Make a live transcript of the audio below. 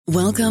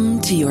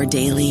Welcome to your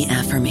daily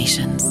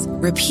affirmations.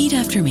 Repeat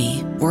after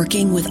me.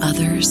 Working with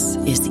others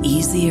is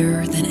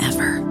easier than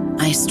ever.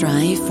 I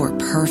strive for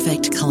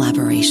perfect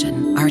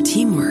collaboration. Our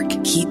teamwork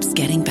keeps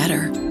getting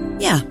better.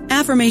 Yeah,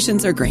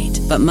 affirmations are great,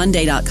 but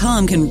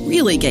Monday.com can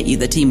really get you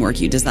the teamwork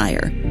you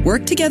desire.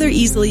 Work together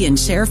easily and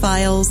share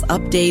files,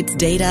 updates,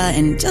 data,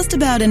 and just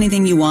about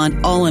anything you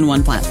want all in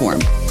one platform.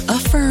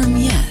 Affirm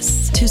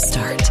yes to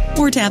start,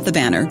 or tap the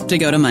banner to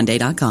go to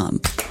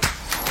Monday.com.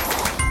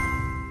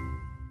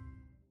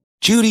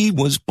 Judy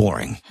was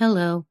boring.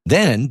 Hello.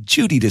 Then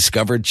Judy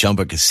discovered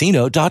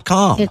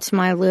ChumbaCasino.com. It's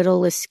my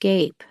little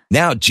escape.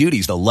 Now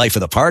Judy's the life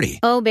of the party.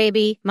 Oh,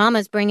 baby,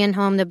 mama's bringing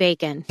home the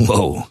bacon.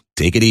 Whoa,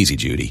 take it easy,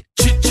 Judy.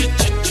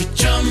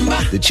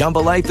 The Chumba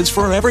life is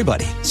for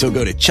everybody. So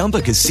go to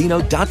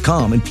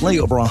ChumbaCasino.com and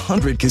play over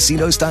 100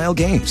 casino-style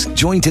games.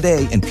 Join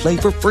today and play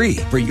for free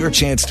for your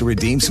chance to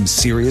redeem some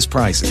serious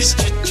prizes.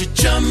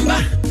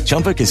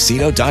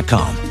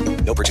 ChumbaCasino.com.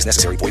 No purchase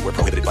necessary. Void where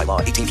prohibited by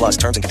law. 18 plus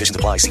terms and conditions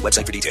apply. See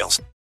website for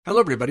details. Hello,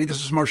 everybody.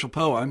 This is Marshall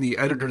Poe. I'm the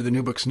editor of the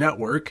New Books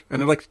Network,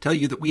 and I'd like to tell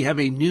you that we have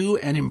a new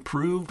and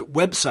improved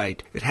website.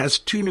 It has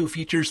 2 new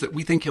features that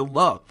we think you'll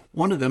love.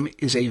 One of them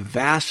is a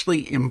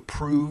vastly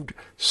improved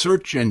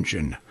search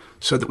engine,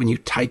 so that when you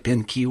type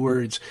in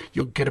keywords,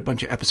 you'll get a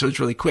bunch of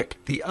episodes really quick.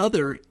 The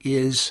other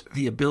is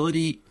the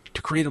ability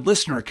to create a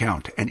listener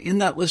account. And in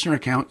that listener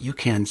account, you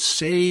can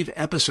save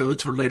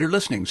episodes for later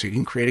listening. So you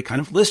can create a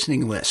kind of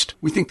listening list.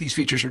 We think these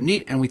features are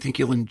neat and we think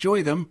you'll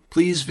enjoy them.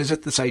 Please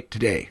visit the site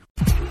today.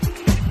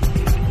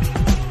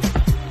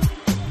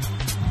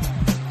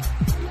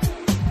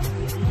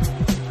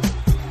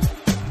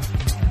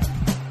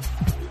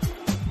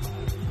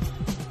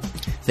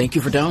 Thank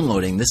you for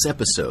downloading this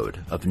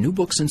episode of New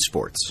Books in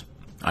Sports.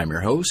 I'm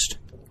your host,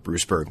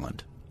 Bruce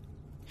Berglund.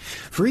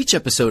 For each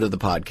episode of the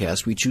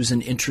podcast, we choose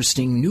an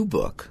interesting new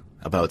book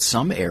about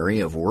some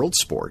area of world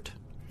sport,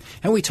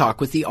 and we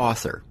talk with the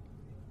author.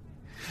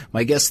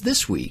 My guest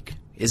this week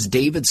is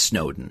David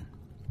Snowden.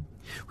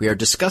 We are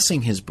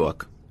discussing his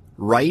book,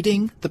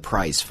 Writing the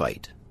Prize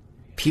Fight,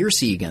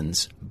 Pierce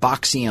Egan's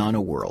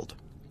Boxiana World,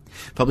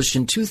 published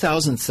in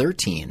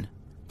 2013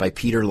 by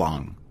Peter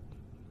Long.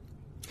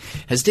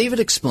 As David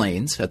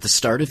explains at the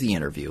start of the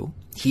interview,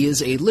 he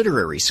is a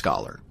literary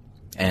scholar,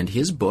 and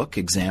his book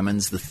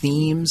examines the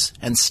themes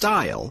and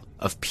style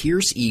of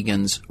Pierce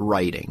Egan's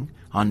writing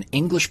on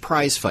English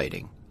prize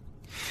fighting,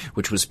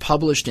 which was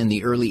published in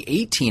the early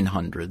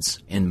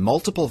 1800s in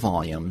multiple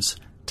volumes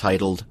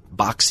titled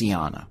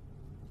Boxiana.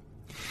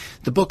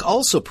 The book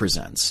also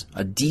presents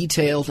a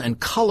detailed and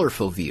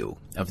colorful view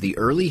of the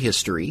early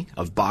history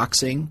of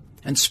boxing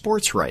and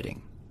sports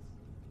writing.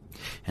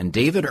 And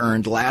David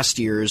earned last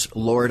year's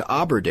Lord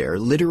Aberdare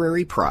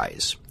Literary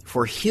Prize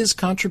for his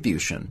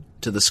contribution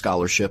to the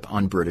scholarship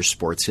on British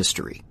sports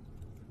history.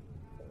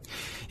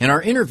 In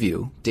our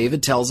interview,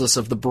 David tells us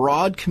of the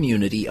broad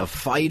community of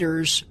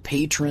fighters,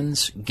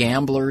 patrons,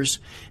 gamblers,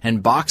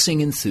 and boxing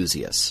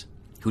enthusiasts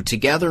who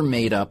together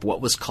made up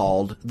what was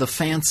called the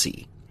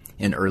Fancy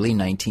in early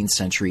 19th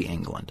century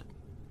England.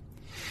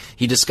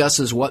 He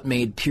discusses what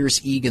made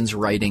Pierce Egan's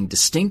writing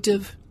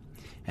distinctive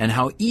and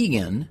how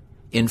Egan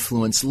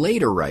influenced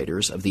later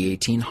writers of the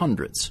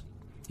 1800s,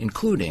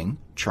 including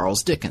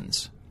Charles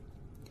Dickens.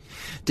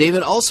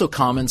 David also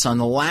comments on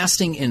the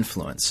lasting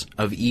influence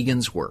of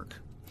Egan's work,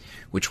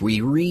 which we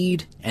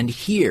read and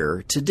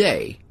hear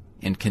today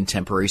in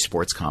contemporary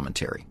sports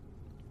commentary.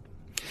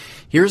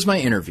 Here's my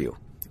interview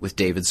with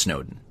David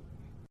Snowden.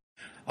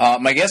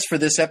 My guest for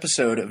this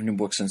episode of New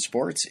Books in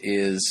Sports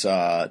is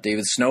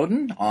David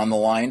Snowden, on the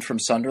line from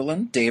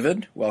Sunderland.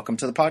 David, welcome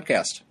to the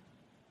podcast.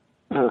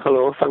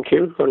 Hello, thank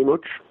you very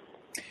much.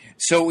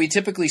 So we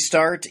typically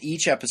start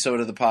each episode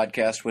of the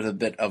podcast with a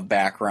bit of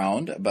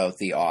background about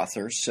the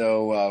author.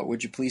 So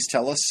would you please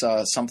tell us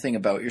something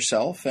about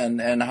yourself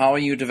and how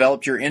you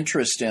developed your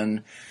interest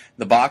in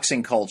the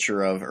boxing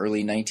culture of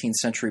early 19th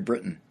century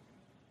Britain?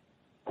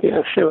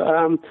 Yeah,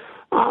 sure.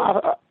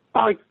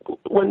 I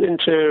went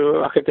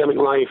into academic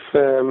life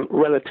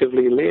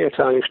relatively late.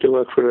 I used to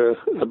work for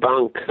a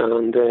bank,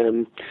 and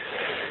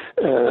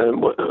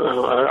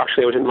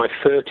actually I was in my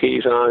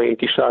 30s. I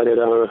decided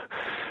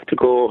to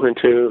go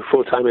into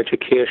full-time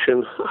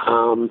education.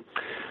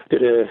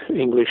 Did an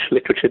English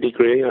literature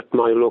degree at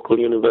my local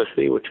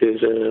university, which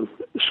is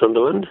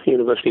Sunderland,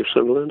 University of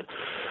Sunderland.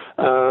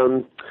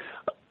 And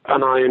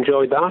I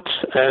enjoyed that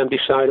and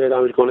decided I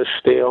was going to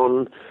stay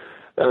on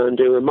and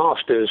do a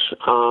master's.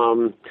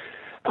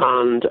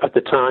 And at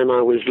the time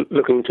I was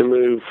looking to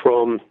move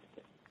from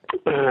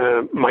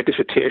my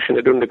dissertation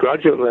at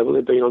undergraduate level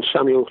had been on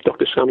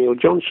Dr. Samuel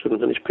Johnson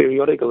and his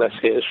periodical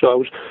essays.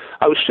 So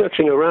I was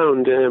searching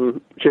around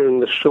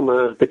during the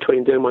summer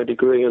between doing my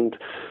degree and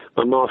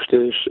my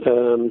master's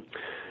to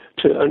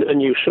a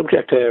new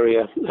subject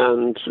area.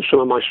 And some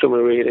of my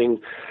summer reading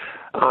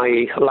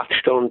I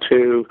latched on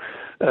to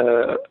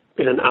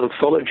in an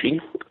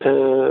anthology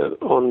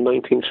on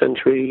 19th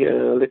century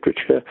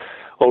literature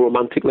or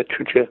romantic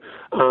literature.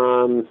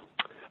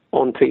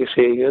 on Piers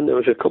Egan, there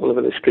was a couple of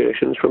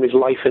illustrations from his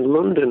Life in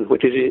London,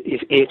 which is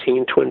his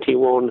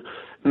 1821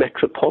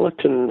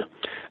 Metropolitan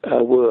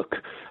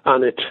work,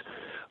 and it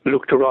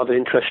looked a rather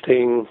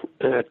interesting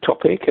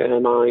topic,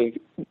 and I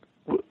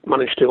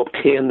managed to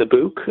obtain the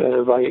book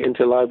via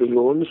interlibrary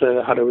loans,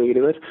 had a read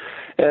of it.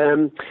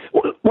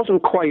 It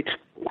wasn't quite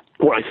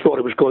what I thought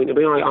it was going to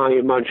be. I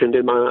imagined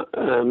in my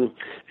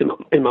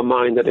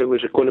mind that it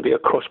was going to be a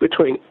cross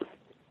between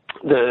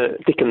the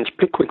Dickens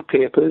Pickwick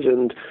Papers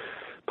and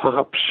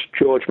perhaps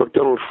George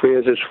MacDonald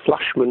Fraser's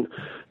Flashman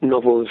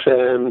novels.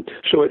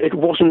 So it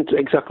wasn't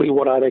exactly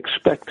what I'd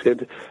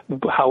expected.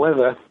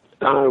 However,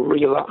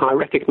 I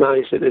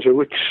recognised it as a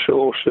rich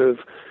source of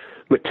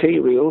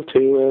material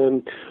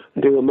to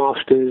do a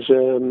master's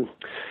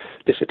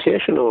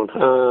dissertation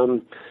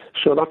on.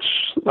 So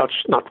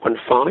that went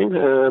fine.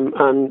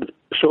 And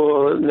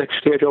so the next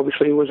stage,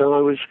 obviously, was I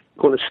was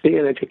going to stay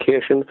in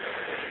education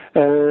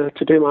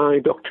to do my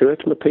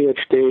doctorate, my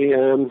PhD,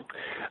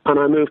 and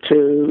I moved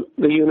to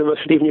the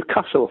University of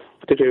Newcastle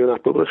to do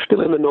that, but we're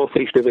still in the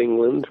northeast of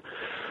England.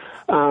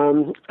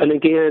 And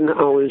again,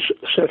 I was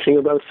searching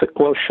about,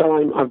 well,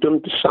 I've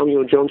done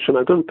Samuel Johnson,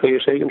 I've done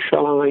Piers Egan,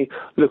 shall I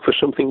look for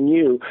something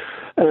new?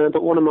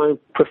 But one of my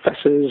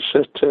professors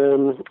at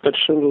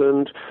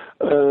Sunderland,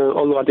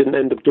 although I didn't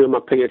end up doing my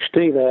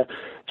PhD there,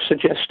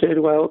 suggested,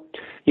 well,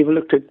 you've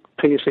looked at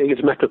Piers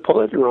Egan's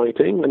metropolitan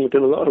writing and you've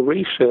done a lot of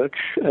research,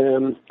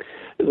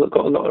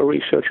 got a lot of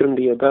research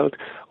under your belt.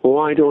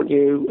 Why don't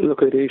you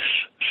look at his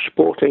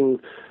sporting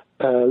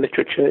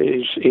literature,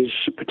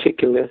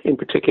 in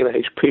particular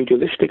his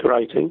pugilistic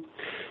writing?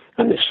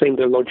 And this seemed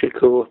a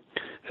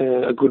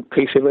good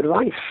piece of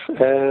advice.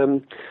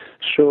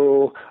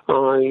 So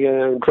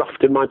I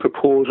drafted my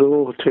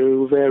proposal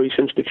to various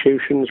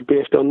institutions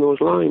based on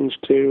those lines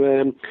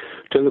to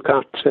look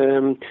at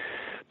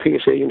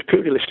Piers Egan's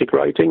pugilistic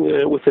writing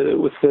with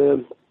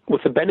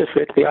the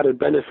benefit, the added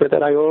benefit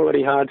that I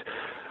already had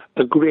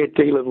a great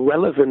deal of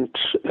relevant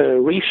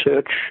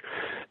research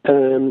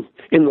in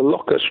the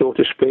locker, so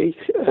to speak,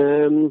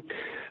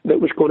 that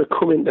was going to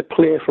come into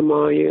play from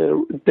my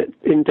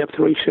in-depth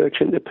research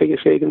into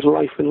Piers Egan's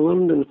life in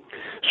London.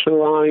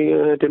 So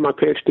I did my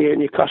PhD at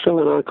Newcastle,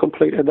 and I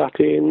completed that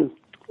in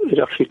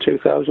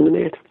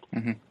 2008.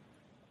 Mm-hmm.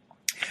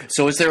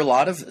 So is there a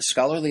lot of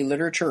scholarly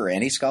literature or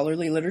any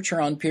scholarly literature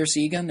on Piers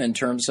Egan in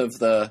terms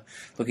of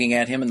looking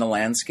at him in the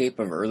landscape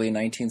of early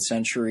 19th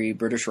century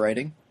British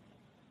writing?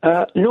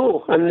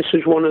 No, and this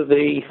is one of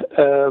the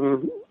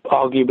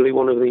arguably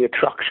one of the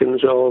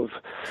attractions of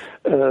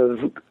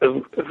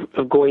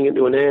going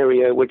into an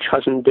area which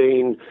hasn't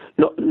been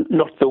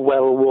not the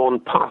well-worn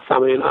path. I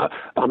mean,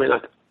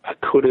 I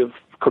could have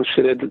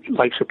considered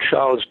likes of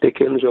Charles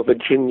Dickens or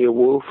Virginia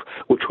Woolf,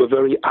 which were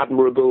very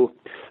admirable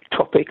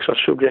topics or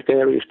subject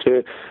areas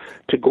to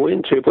go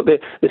into, but they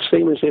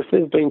seem as if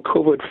they've been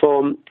covered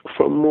from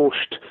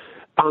most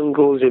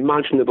angles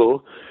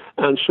imaginable.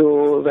 And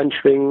so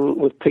venturing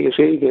with Piers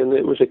Egan,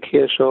 it was a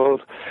case of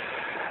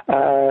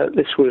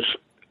this was,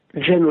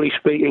 generally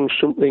speaking,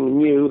 something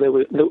new. There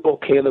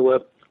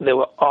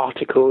were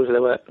articles,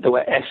 there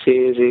were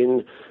essays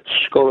in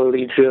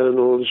scholarly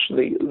journals,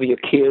 the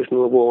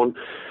occasional one,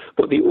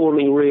 but the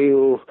only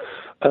real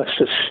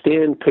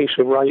sustained piece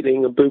of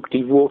writing, a book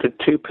devoted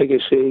to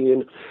Piers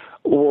Egan,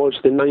 was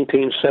the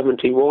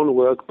 1971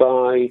 work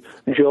by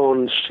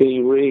John C.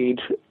 Reid,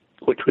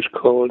 which was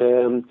called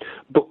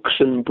Books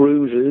and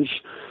Bruises,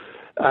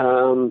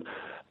 and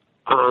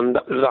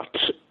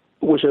that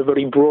was a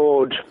very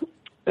broad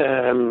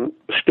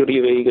study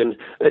of Egan.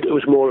 It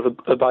was more of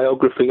a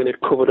biography, and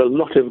it covered a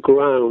lot of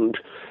ground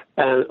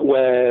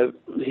where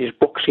his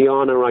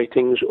Boxiana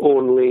writings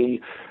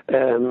only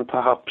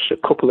perhaps a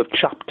couple of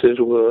chapters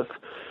worth,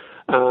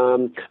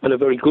 and a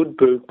very good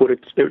book, but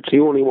it's the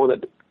only one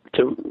that,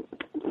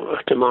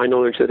 to my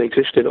knowledge, that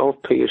existed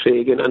of Piers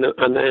Egan,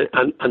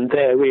 and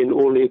therein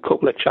only a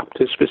couple of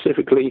chapters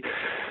specifically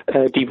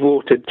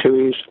devoted to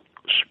his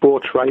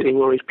sports writing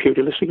or his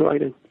pugilistic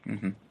writing.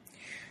 Mm-hmm.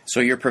 So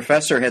your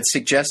professor had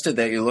suggested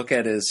that you look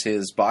at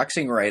his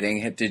boxing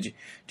writing. Did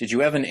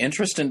you have an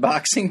interest in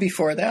boxing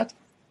before that?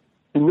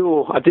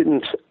 No, I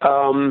didn't.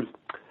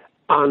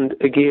 And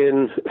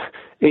again,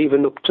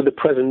 even up to the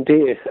present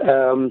day,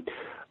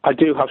 I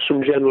do have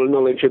some general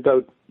knowledge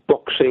about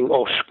boxing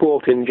or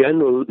sport in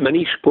general,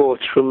 many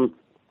sports from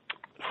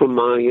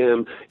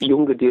my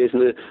younger days,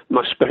 and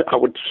I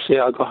would say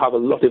I have a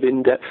lot of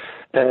in-depth.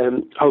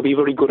 I would be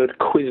very good at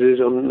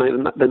quizzes on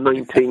the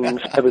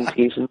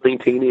 1970s and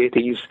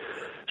 1980s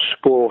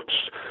sports,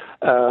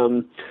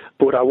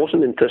 but I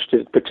wasn't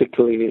interested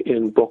particularly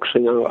in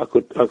boxing. I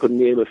could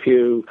name a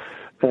few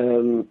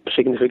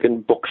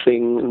significant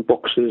boxing and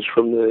boxers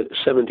from the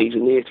 70s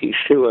and 80s,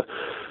 sure,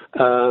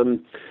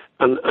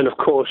 and of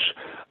course.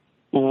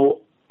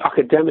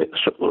 Academics.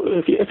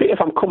 If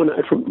I'm coming at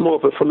it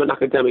from an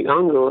academic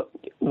angle,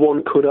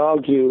 one could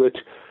argue that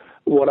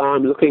what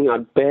I'm looking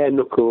at, bare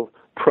knuckle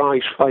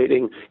prize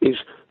fighting, is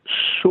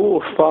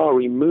so far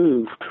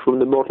removed from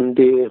the modern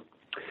day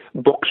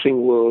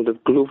boxing world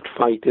of gloved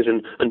fighters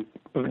and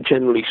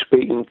generally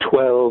speaking,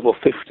 12 or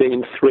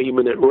 15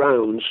 3-minute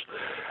rounds.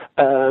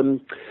 I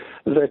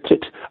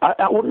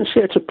wouldn't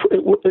say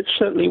it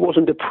certainly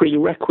wasn't a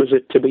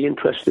prerequisite to be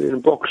interested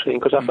in boxing,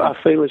 because I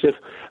feel as if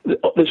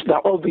there's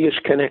that obvious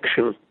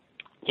connection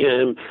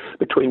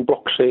between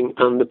boxing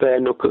and the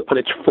bare knuckle and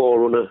its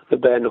forerunner, the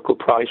bare knuckle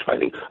prize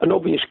fighting, an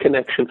obvious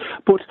connection.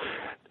 But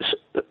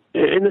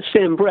in the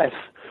same breath,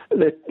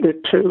 they're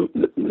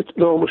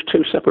almost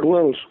two separate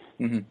worlds.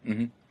 Mm-hmm,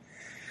 mm-hmm.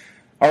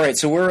 All right,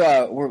 so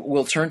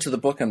we'll turn to the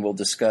book and we'll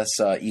discuss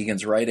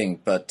Egan's writing,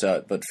 but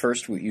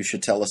first you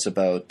should tell us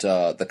about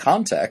the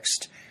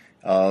context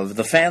of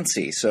the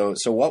fancy. So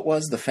what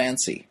was the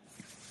fancy?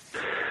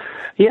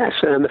 Yes,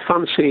 and the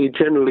fancy,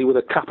 generally with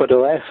a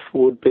capital F,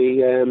 would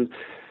be.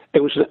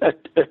 It was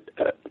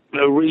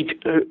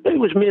it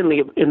was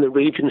mainly in the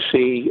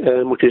Regency,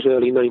 which is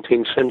early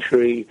 19th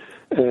century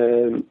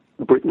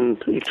Britain.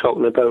 You're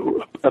talking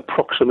about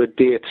approximate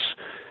dates.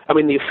 I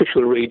mean, the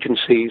official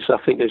regencies, I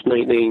think, is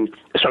 1810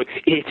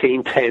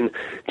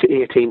 to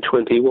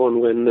 1821,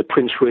 when the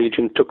Prince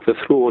Regent took the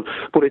throne.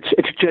 But it's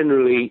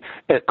generally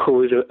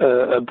covers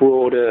a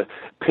broader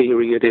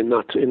period in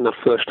that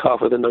first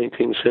half of the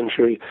 19th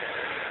century.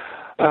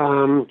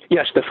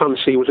 Yes, the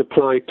fancy was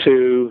applied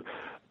to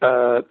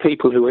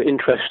people who were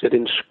interested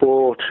in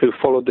sport, who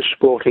followed the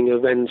sporting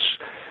events,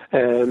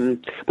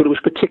 but it was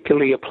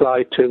particularly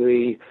applied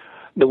to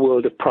the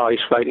world of prize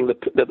fighting,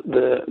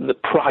 the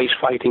prize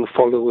fighting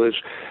followers.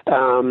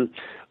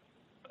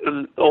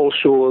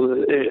 Also,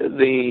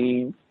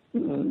 the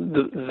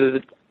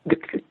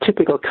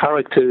typical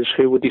characters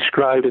who were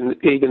described in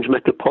Egan's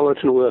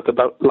Metropolitan work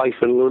about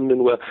life in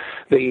London were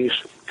these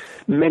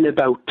men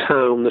about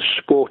town, the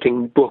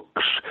sporting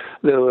bucks.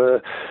 There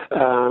were,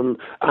 and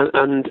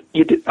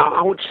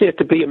I would say,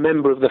 to be a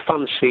member of the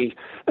fancy,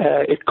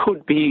 it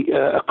could be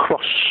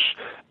across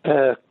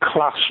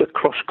class,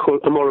 across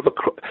more of a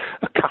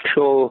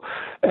catch-all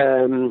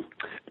term,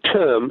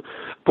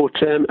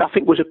 but I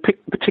think was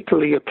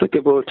particularly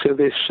applicable to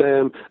this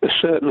a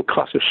certain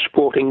class of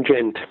sporting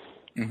gent.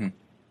 Mm-hmm.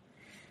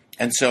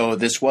 And so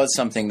this was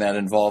something that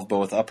involved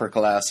both upper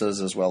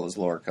classes as well as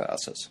lower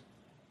classes.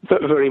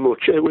 Very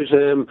much. It was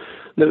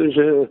there was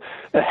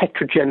a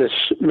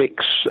heterogeneous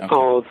mix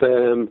of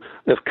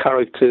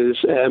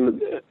characters.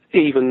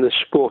 Even the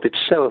sport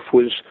itself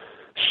was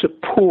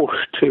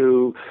supposed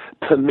to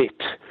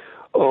permit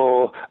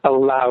or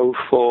allow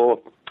for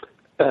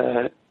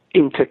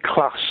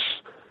interclass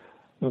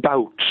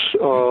bouts,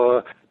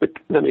 or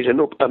that is,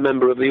 a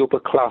member of the upper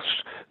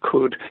class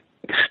could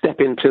step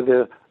into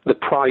the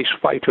prize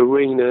fight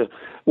arena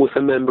with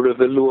a member of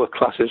the lower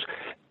classes.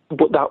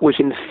 But that was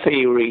in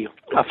theory.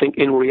 I think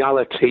in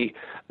reality,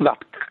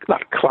 that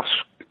class,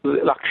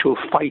 the actual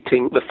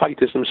fighting, the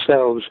fighters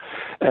themselves,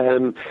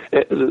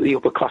 the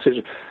upper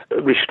classes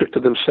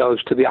restricted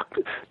themselves to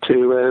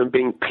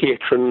being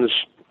patrons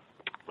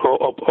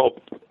or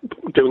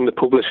doing the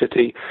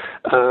publicity,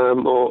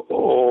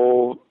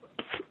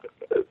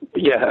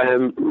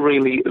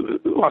 really,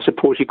 I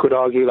suppose you could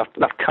argue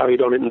that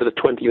carried on into the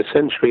 20th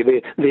century.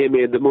 They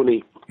made the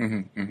money.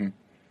 Mm-hmm, mm-hmm.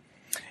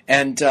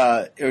 And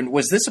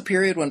was this a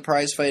period when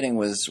prize fighting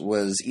was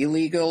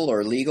illegal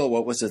or legal?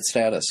 What was its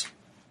status?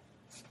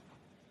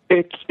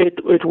 It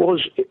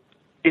was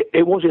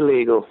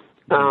illegal.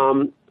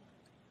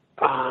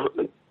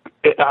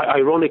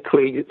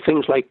 Ironically,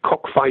 things like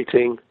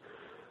cockfighting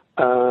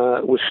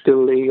was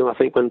still legal. I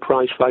think when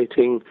prize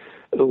fighting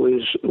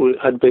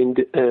had been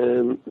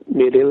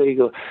made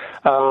illegal.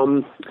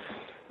 I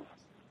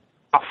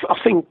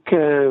think.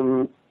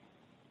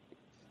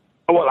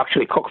 Well,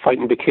 actually,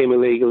 cockfighting became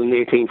illegal in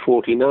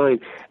 1849,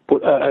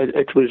 but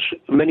it was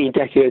many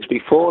decades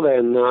before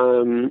then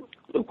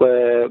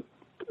where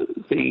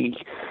the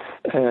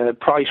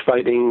prize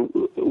fighting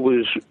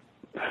was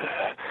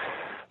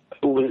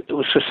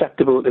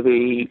susceptible to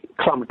be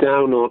clamped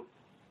down on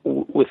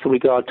with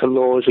regard to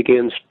laws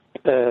against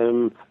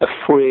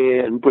affray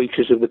and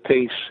breaches of the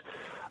peace.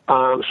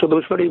 So there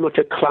was very much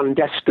a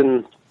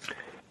clandestine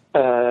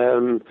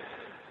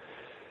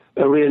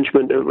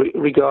arrangement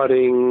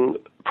regarding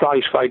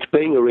prize fights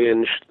being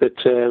arranged, that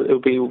it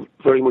would be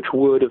very much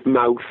word of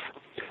mouth,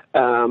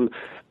 and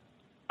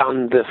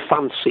the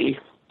fancy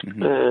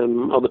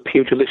or the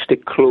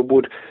pugilistic club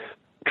would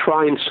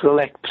try and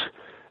select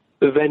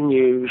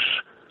venues,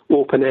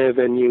 open air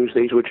venues.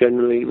 These were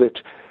generally that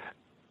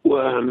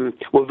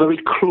were very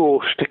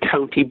close to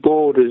county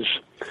borders,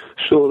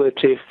 so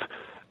that if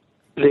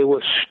they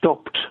were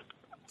stopped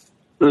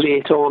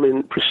late on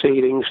in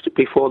proceedings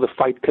before the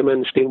fight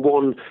commenced in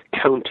one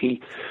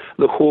county,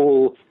 the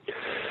whole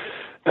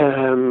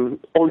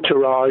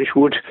entourage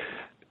would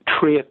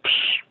traipse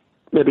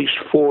maybe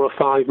 4 or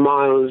 5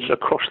 miles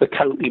across the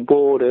county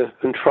border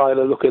and try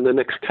their luck in the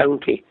next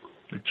county.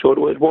 So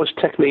it was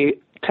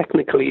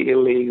technically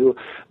illegal,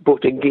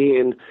 but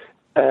again,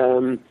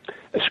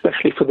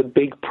 especially for the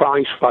big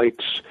prize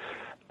fights,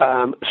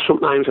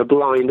 sometimes a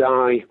blind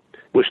eye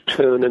was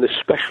turned, and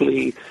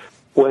especially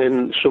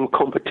when some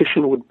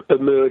competition would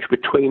emerge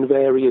between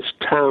various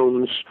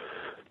towns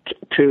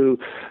to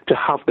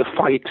have the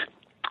fight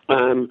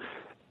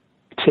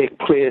take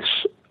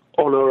place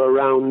on or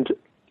around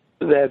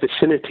their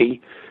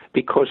vicinity,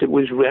 because it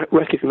was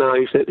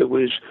recognised that it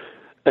was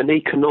an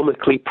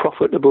economically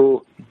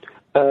profitable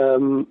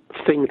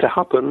thing to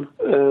happen,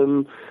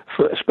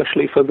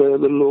 especially for the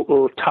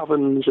local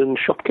taverns and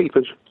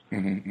shopkeepers.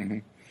 Mm-hmm, mm-hmm.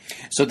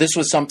 So this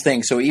was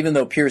something. So even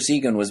though Pierce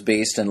Egan was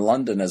based in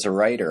London as a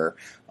writer,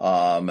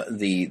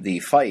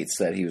 the fights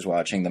that he was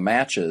watching, the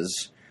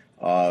matches,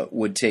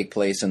 would take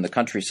place in the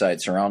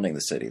countryside surrounding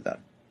the city. Then,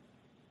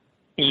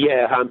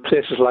 yeah, and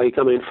places like,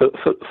 for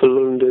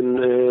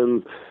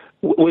London,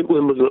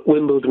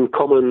 Wimbledon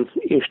Common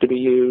used to be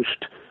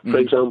used, for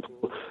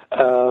example.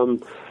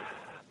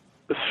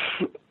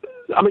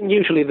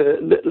 Usually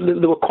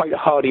they were quite a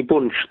hardy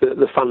bunch,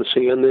 the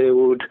Fancy, and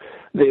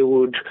they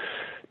would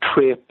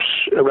traipse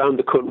around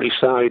the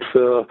countryside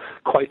for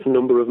quite a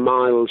number of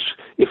miles,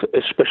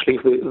 especially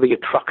if the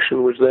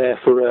attraction was there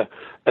for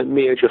a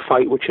major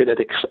fight which had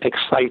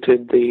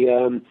excited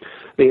the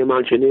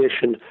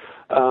imagination.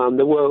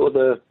 There were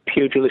other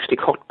pugilistic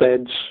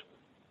hotbeds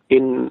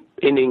in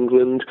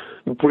England.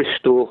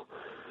 Bristol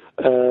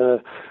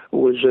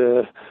was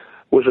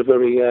a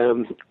very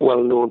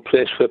well-known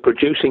place for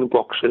producing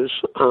boxers,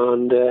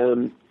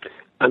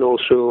 and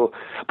also,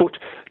 but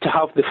to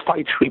have the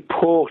fights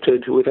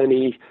reported with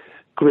any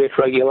great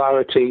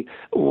regularity,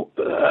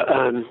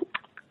 an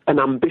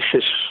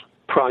ambitious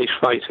prize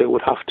fighter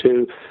would have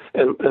to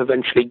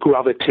eventually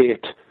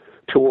gravitate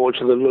towards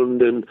the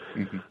London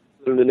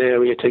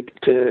area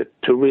to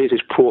raise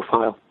his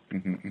profile.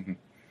 Mm-hmm, mm-hmm.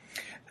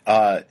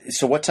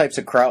 So what types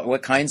of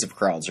what kinds of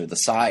crowds, or the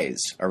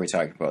size are we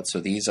talking about? So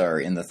these are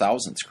in the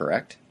thousands,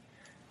 correct?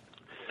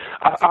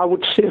 I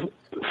would say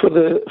for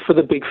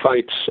the big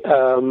fights,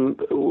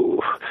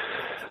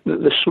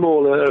 the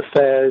smaller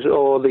affairs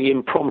or the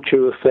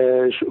impromptu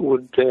affairs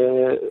would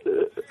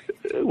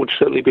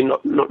certainly be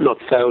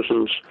not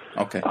thousands.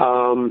 Okay.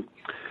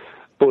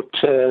 But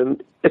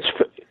it's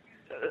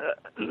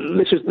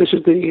this is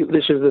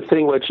the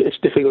thing where it's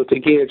difficult to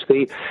gauge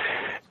the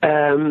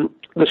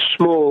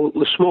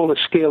smaller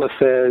scale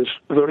affairs.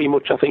 Very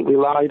much, I think,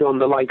 relied on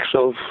the likes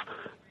of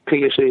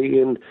Pierce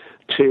Egan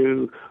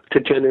to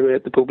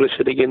generate the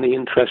publicity and the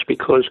interest,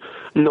 because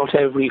not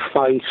every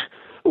fight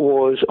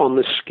was on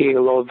the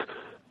scale of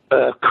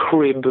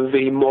Cribb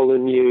v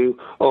Molyneux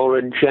or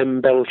a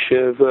Jem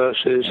Belcher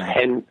versus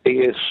Hen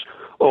Pierce,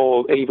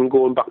 or even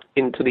going back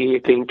into the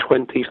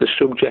 1820s, the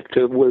subject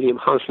of William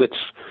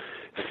Hazlitt's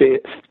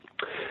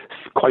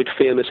quite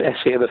famous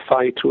essay, The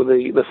Fight, or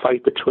the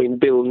fight between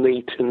Bill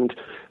Neat and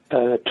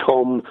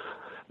Tom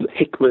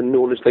Hickman,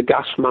 known as the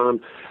Gas Man.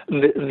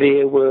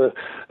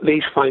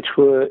 These fights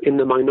were in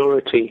the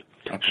minority.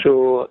 Okay.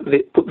 So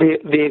they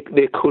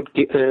could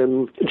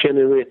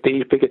generate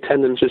these big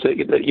attendances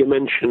that you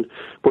mentioned,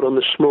 but on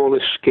the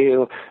smallest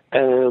scale,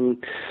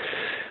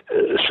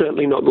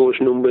 certainly not those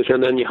numbers.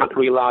 And then you had to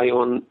rely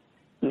on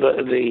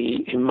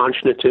the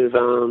imaginative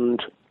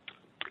and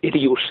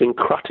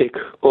idiosyncratic,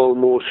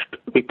 almost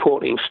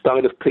reporting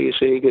style of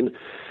Pierce Egan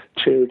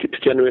to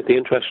generate the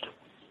interest.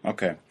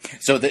 Okay,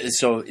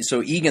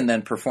 so Egan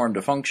then performed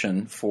a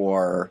function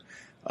for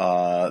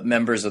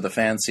members of the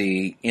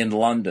Fancy in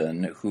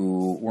London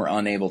who were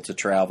unable to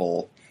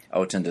travel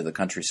out into the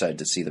countryside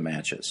to see the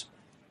matches.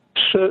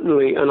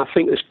 Certainly, and I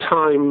think as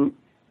time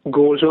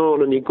goes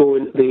on and you go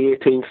into the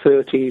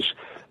 1830s,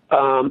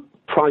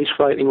 prize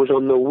fighting was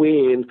on the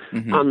wane,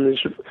 and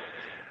there's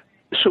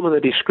some of the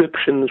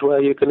descriptions where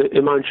you can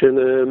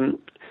imagine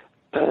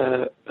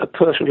a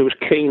person who was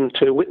keen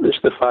to witness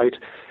the fight.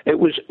 It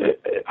was,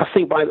 I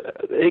think,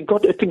 it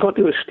got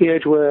to a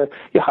stage where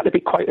you had to be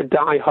quite a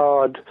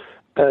die-hard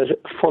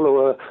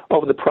follower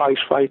of the prize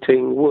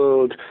fighting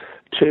world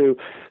to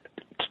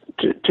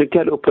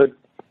get up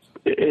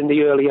in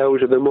the early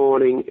hours of the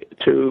morning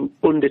to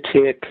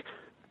undertake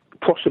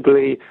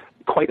possibly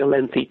quite a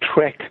lengthy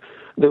trek.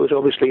 There was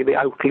obviously the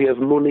outlay of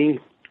money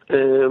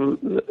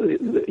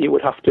you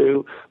would have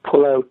to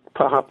pull out,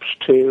 perhaps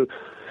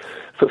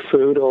for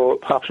food or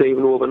perhaps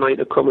even overnight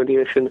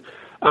accommodation.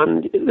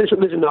 And there's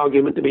an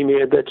argument to be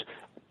made that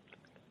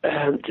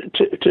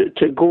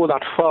to go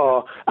that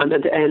far and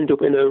then to end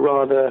up in a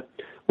rather,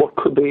 what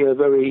could be a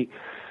very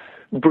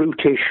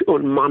brutish,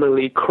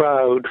 unmannerly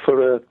crowd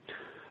for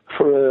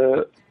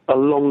a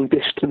long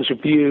distance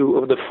view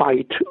of the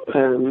fight,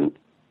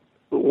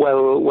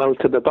 well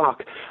to the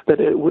back,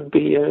 that it would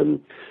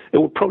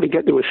probably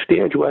get to a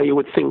stage where you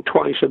would think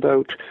twice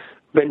about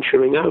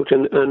venturing out,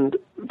 and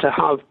to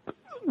have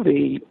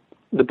the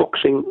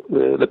boxing,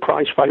 the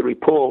prize fight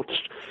reports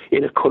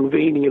in a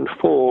convenient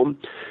form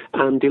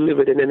and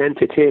delivered in an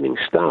entertaining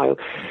style.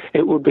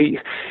 It would be,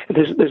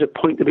 there's a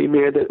point to be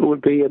made that it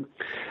would be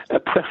a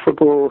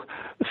preferable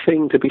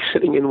thing to be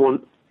sitting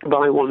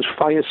by one's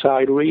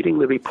fireside reading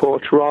the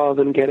reports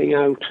rather than getting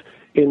out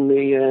in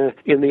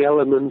the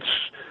elements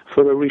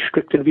for a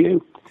restricted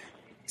view.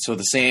 So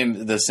the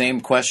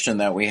same question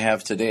that we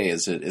have today,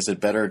 is it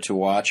better to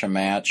watch a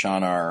match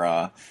on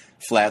our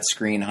flat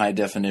screen high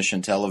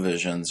definition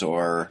televisions,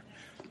 or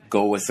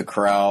go with the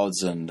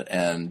crowds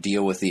and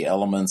deal with the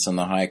elements and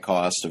the high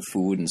cost of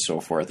food and so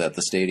forth at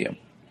the stadium.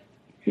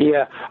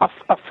 Yeah,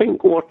 I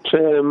think what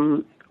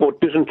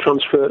doesn't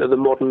transfer to the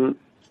modern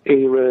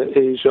era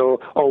is, or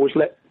always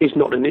is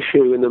not an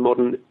issue in the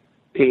modern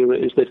era,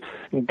 is that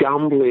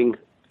gambling,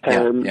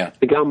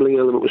 the gambling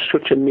element was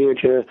such a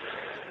major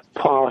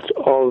part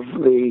of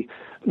the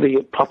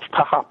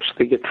perhaps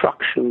the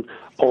attraction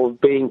of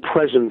being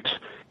present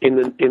in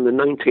the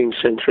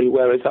 19th century,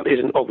 whereas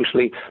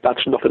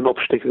that's not an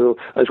obstacle,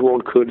 as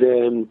one could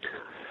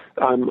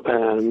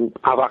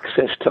have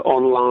access to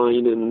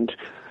online and.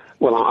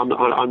 Well, I'm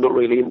not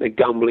really into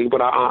gambling,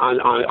 but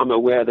I'm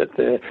aware that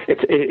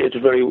it's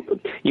very.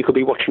 You could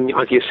be watching,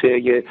 as you say,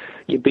 your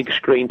big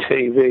screen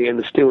TV,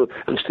 and still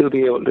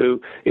be able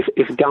to.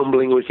 If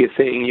gambling was your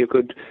thing, you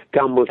could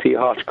gamble to your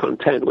heart's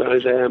content.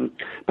 Whereas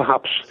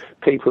perhaps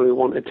people who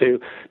wanted to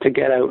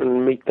get out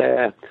and meet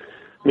their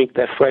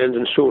friends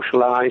and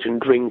socialise and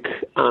drink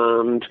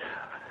and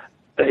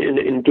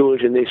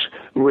indulge in this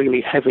really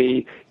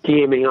heavy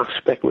gaming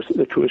aspect, which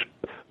was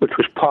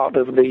part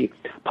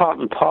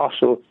and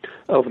parcel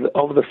of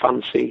the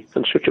fancy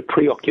and such a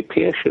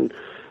preoccupation.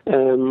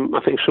 I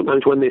think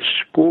sometimes when they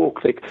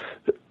spoke,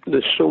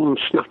 there's some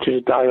snatches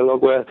of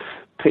dialogue where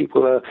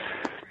people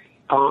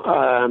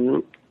are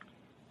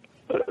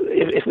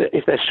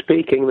if they're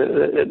speaking,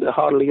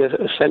 hardly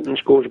a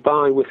sentence goes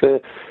by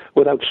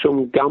without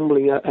some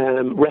gambling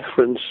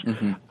reference.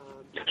 Mm-hmm.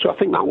 So I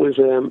think that was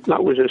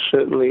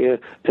certainly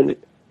an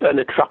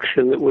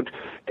attraction that would,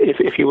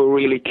 if you were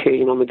really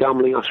keen on the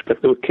gambling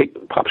aspect, that would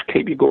perhaps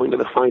keep you going to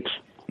the fights.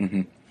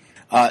 Mm-hmm.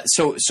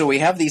 So we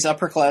have these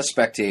upper class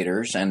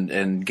spectators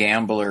and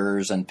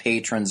gamblers and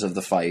patrons of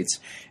the fights,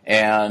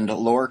 and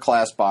lower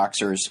class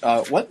boxers.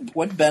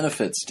 What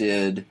benefits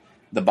did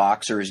the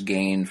boxers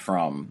gain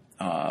from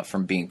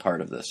being part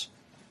of this?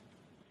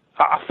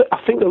 I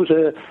think there was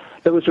a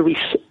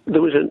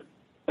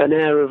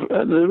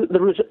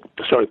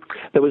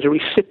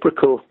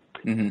reciprocal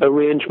mm-hmm.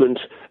 arrangement,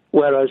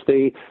 whereas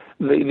the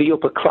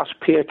upper class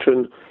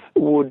patron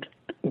would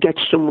get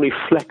some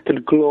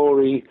reflected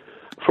glory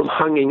from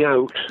hanging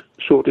out,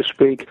 so to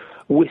speak,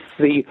 with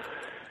the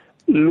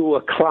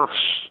lower class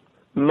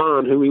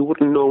man who he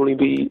wouldn't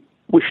normally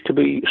wish to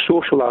be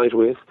socialised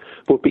with,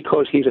 but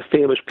because he's a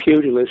famous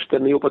pugilist,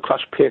 then the upper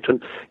class patron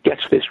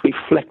gets this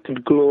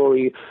reflected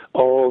glory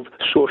of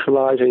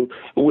socialising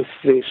with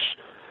this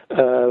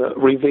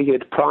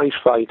revered prize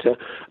fighter.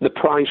 The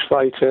prize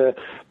fighter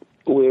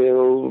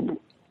will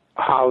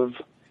have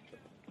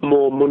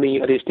more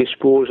money at his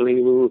disposal.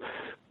 He will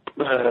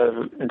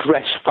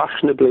dress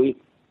fashionably,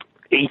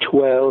 eat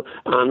well,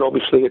 and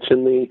obviously it's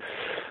in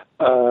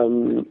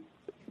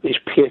his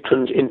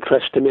patron's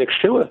interest to make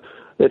sure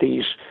that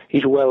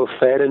he's well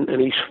fed and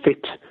he's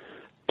fit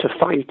to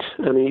fight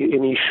and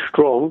he's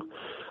strong.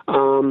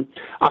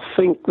 I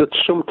think that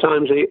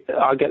sometimes I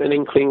get an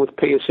inkling with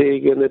Piers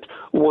Egan that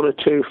one or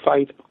two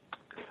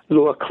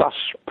lower class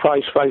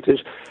prize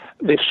fighters,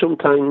 they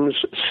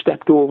sometimes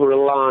stepped over a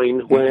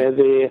line where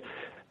they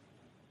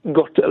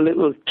got a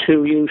little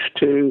too used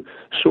to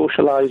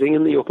socialising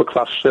in the upper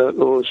class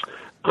circles,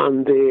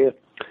 and they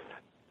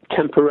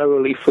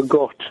temporarily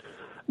forgot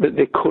that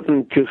they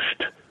couldn't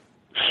just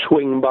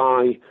swing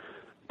by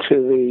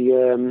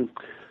to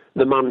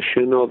the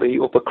mansion or the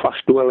upper class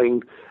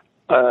dwelling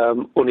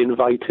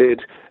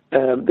uninvited.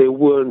 They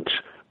weren't.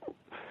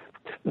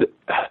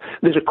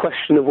 There's a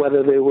question of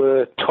whether they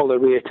were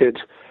tolerated.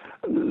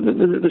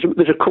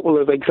 There's a couple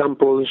of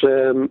examples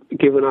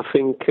given, I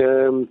think,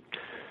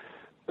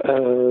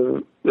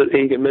 that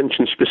Egan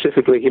mentioned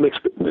specifically. He makes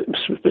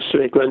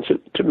specific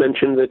to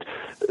mention that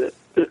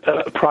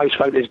a prize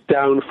fighter's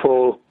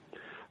downfall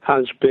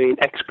has been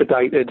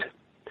expedited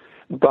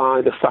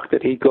by the fact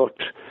that he got,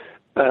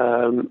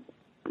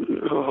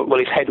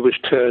 his head was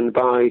turned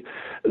by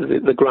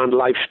the grand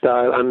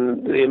lifestyle,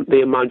 and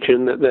they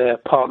imagine that they're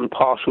part and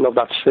parcel of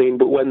that scene.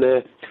 But when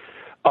their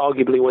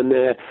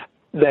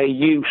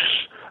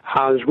use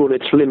has run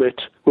its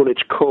limit, run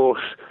its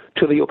course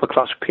to the upper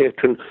class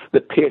patron,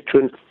 the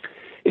patron,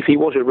 if he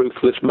was a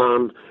ruthless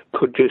man,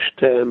 could just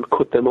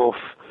cut them off,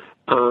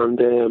 and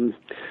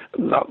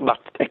that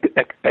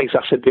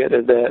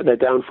exacerbated their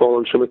downfall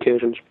on some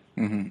occasions.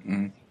 Mm-hmm,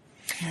 mm-hmm.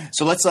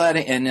 So let's add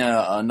in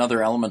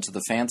another element to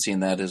the fancy,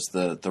 and that is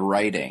the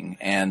writing.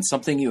 And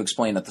something you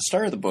explained at the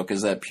start of the book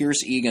is that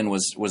Piers Egan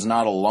was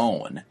not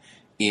alone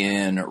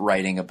in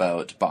writing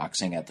about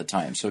boxing at the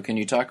time. So can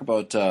you talk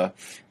about the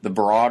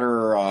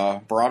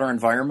broader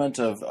environment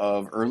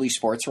of early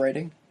sports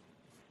writing?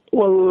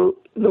 Well,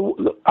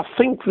 I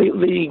think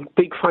the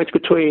big fights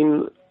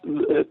between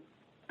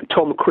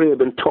Tom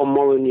Crabb and Tom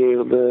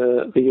Molyneux,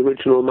 the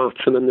original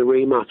match and then the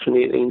rematch in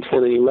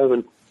 1810 and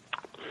 11,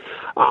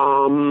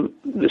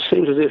 it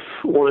seems as if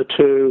one or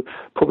two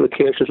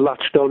publications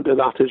latched onto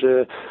that as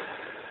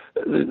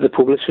the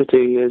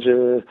publicity as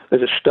a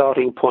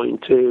starting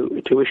point to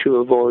issue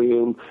a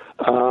volume.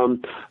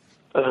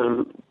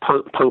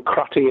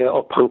 Pancratia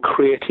or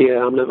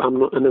Pancratia, I'm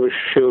never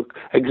sure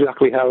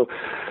exactly how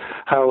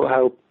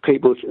how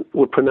people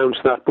would pronounce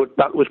that, but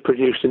that was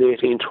produced in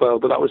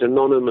 1812, but that was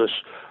anonymous.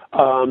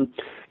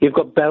 You've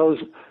got Bell's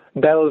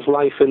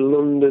Life in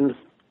London,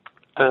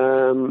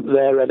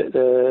 their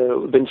editor,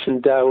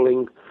 Vincent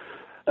Dowling.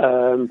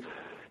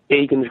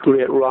 Egan's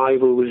great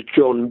rival was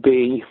John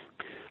B.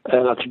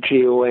 That's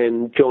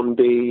Gon, John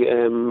B.,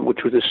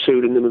 which was a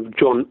pseudonym of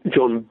John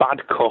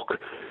Badcock,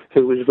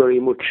 who was very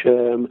much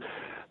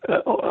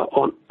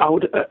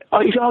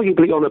he's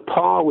arguably on a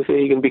par with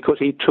Egan because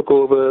he took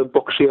over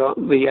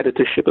the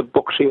editorship of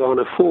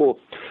Boxiana 4.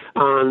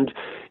 And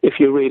if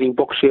you're reading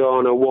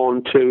Boxiana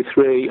 1, 2,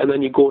 3, and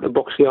then you go to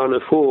Boxiana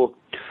 4,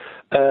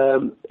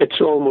 it's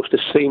almost a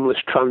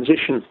seamless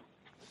transition.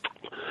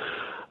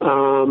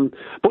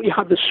 But you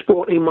had the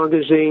Sporting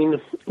magazine,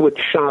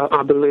 which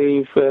I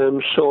believe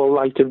saw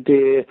light of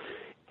day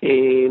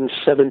in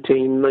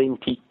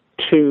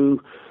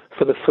 1792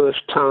 for the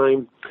first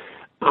time.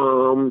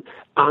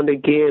 And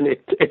again,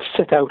 it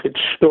set out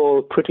its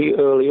stall pretty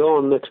early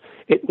on that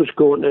it was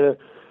going to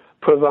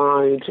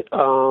provide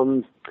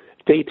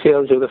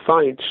details of the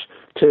fights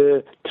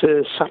to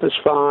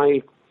satisfy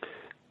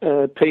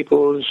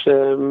people's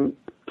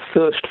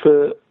thirst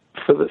for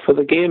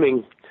the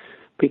gaming,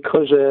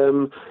 because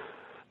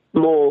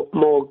more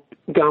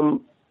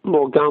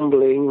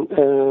gambling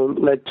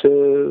led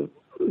to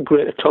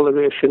greater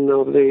toleration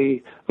of the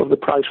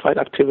prize fight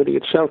activity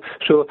itself.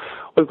 So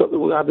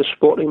we had the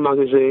Sporting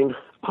magazine.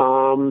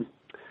 I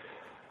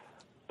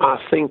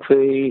think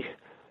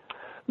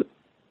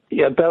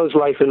Bell's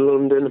Life in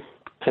London,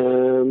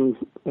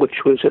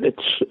 which was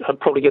I'd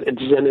probably get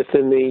its zenith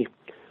in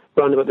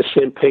around about the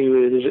same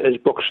period as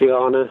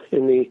Boxiana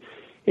in the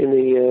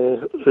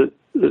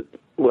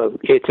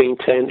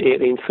 1810,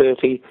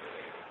 1830.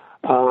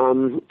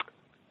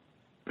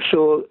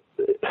 So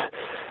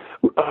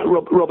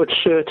Robert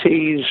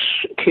Surtees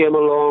came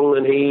along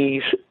and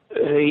he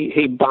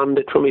banned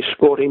it from his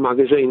Sporting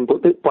magazine,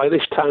 but by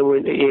this time we're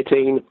into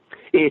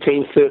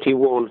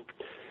 1831.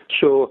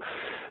 So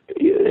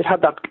it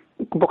had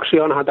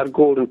Boxiana had that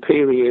golden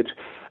period,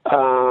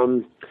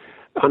 and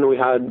we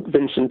had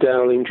Vincent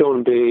Dowling,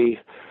 John B.,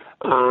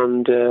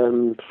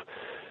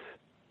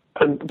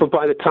 but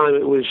by the time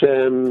there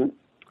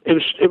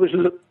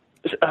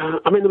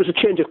was a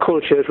change of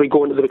culture as we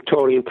go into the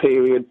Victorian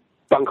period.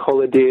 Bank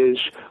holidays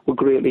were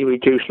greatly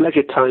reduced.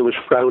 Leisure time was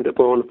frowned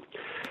upon.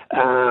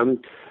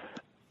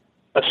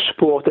 A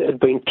sport that had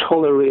been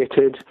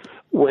tolerated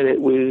when it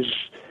was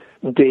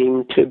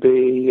deemed to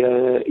be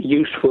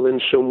useful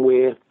in some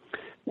way,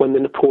 when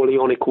the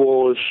Napoleonic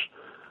Wars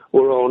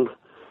were on,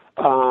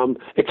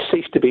 it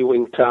ceased to be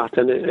winked at,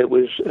 and it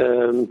was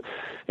on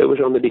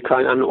the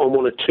decline. And on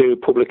one or two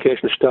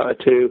publications started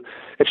to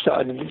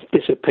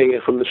disappear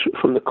from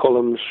the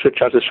columns,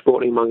 such as the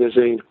Sporting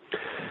magazine.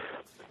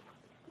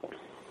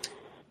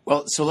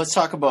 Well, so let's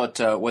talk about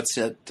what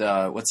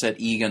set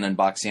Egan and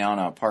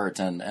Boxiana apart,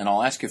 and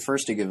I'll ask you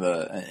first to give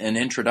an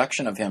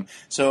introduction of him.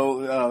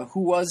 So,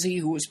 who was he?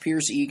 Who was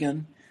Pierce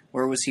Egan?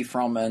 Where was he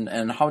from,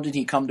 and how did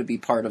he come to be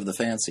part of the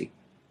fancy?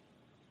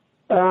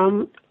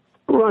 Right.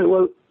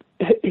 Well,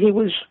 he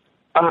was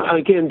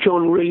again.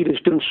 John Reed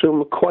has done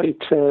some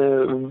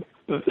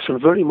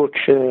very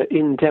much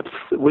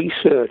in-depth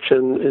research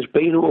and has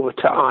been over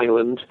to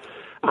Ireland,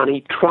 and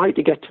he tried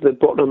to get to the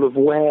bottom of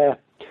where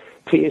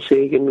Pierce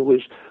Egan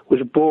was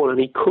born, and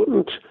he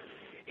couldn't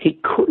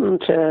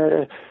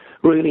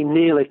really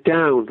nail it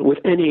down with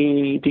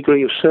any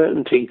degree of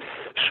certainty.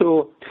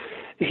 So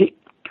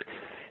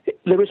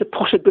there is a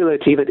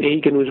possibility that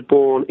Egan was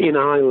born in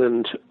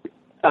Ireland,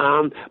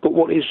 but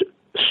what is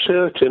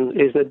certain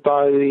is that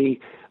by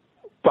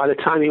the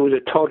time he was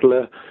a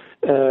toddler,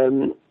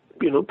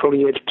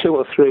 probably age 2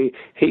 or 3,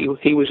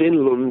 he was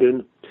in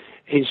London.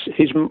 His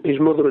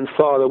mother and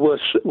father were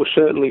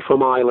certainly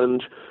from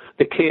Ireland.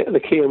 They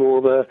came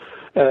over.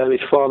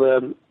 His father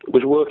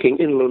was working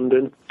in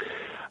London,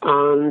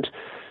 and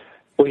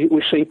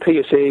we see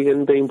Pierce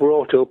Egan being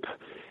brought up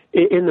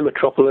in the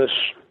metropolis.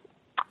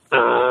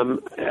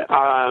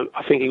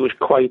 I think he was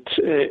quite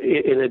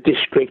in a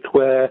district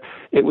where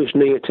it was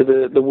near to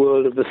the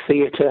world of the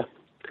theatre,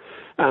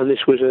 and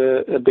this was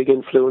a big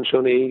influence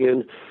on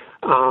Egan.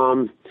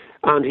 And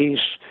he's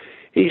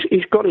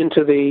got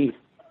into the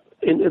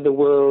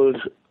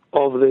world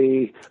of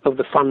the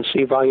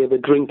fancy via the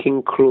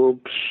drinking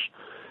clubs,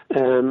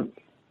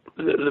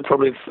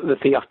 probably the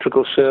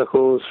theatrical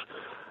circles,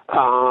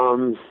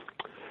 and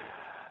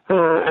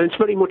it's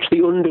very much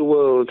the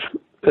underworld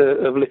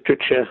of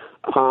literature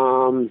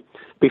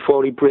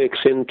before he breaks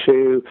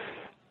into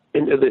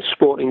the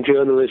sporting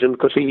journalism,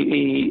 because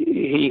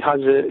he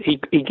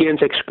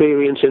gains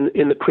experience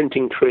in the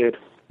printing trade.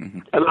 Mm-hmm.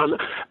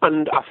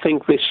 And I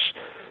think this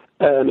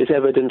is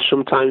evident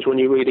sometimes when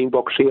you're reading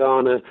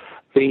Boxiana,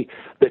 the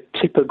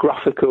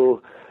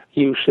typographical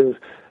use of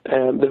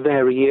the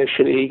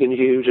variation Egan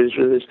uses.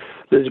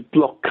 There's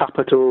block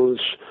capitals,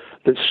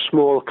 there's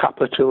small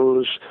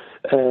capitals,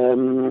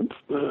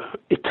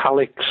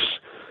 italics,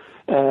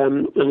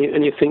 and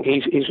you think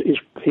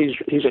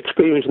his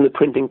experience in the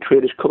printing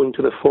trade is coming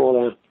to the fore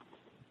there.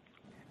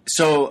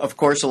 So, of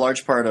course, a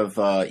large part of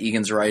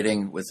Egan's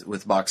writing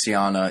with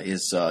Boxiana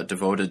is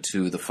devoted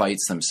to the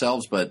fights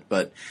themselves,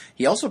 but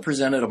he also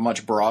presented a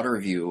much broader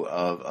view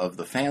of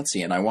the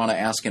fancy, and I want to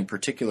ask in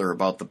particular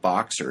about the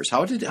boxers.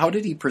 How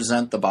did he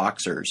present the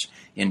boxers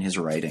in his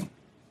writing?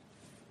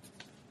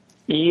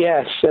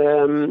 Yes,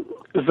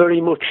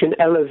 very much in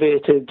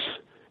elevated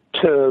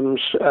terms,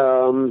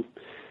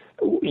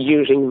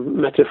 using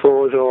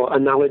metaphors or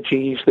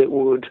analogies that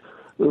would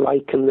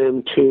liken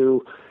them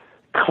to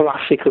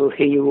classical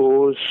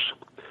heroes,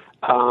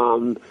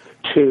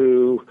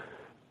 to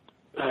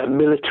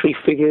military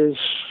figures.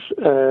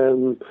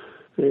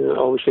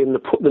 Obviously,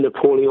 the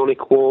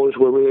Napoleonic Wars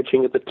were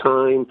raging at the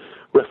time.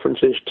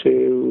 References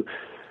to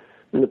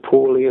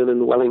Napoleon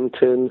and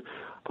Wellington.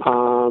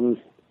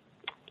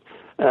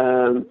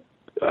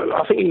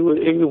 I think he was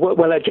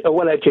a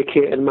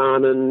well-educated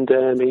man, and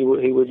he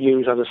would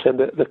use, as I said,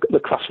 the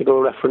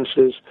classical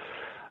references.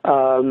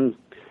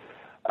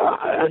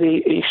 And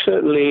he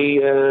certainly,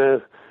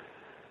 there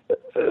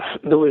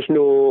was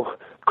no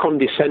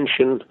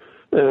condescension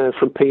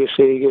from Pierce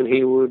Egan.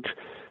 He would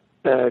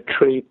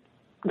treat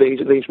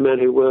these men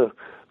who were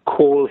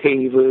coal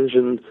heavers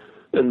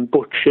and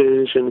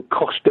butchers and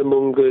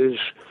costermongers.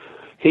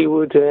 He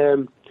would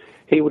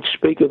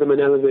speak of them in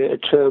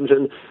elevated terms,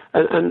 and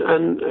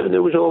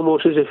it was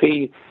almost as if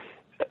he,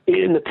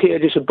 in the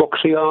pages of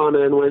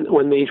Boxiana, and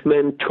when these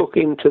men took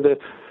into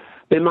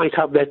they might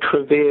have their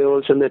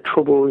travails and their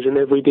troubles in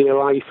everyday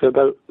life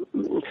about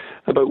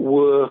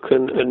work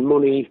and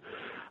money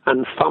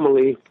and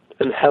family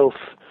and health,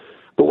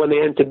 but when they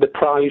entered the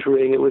prize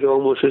ring, it was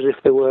almost as if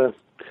they were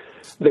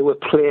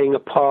playing a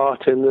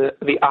part, and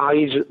the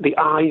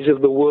eyes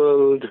of the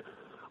world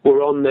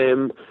were on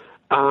them,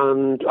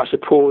 and I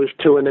suppose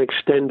to an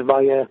extent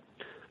via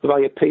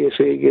Pierce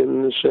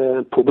Egan's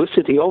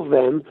publicity of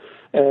them,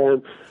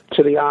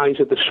 to the eyes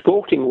of the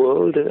sporting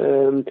world.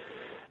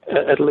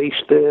 At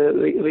least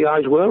the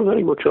eyes were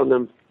very much on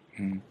them.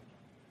 Mm.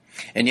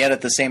 And yet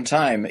at the same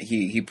time,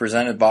 he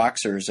presented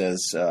boxers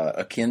as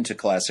akin to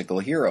classical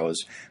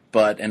heroes,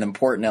 but an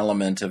important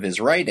element of his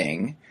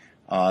writing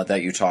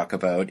that you talk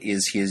about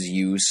is his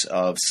use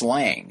of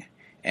slang.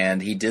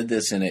 And he did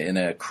this in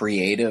a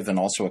creative and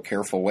also a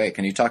careful way.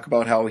 Can you talk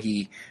about how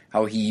he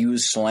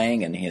used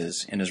slang in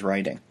his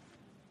writing?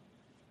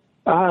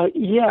 I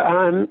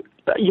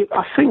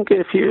think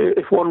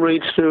if one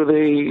reads through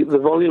the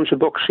volumes of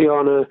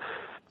Boxiana,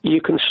 you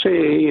can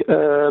see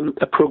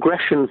a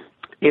progression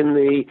in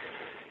the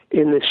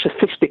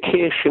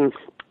sophistication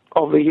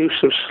of the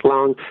use of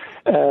slang.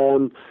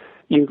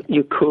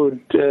 You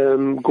could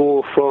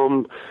go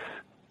from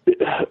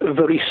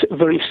very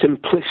very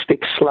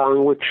simplistic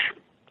slang, which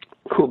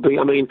could be,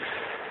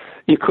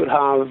 you could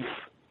have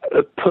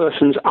a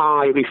person's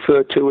eye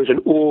referred to as an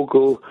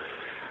ogle,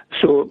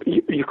 so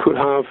you could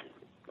have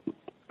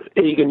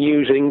Egan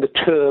using the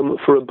term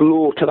for a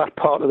blow to that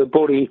part of the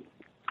body,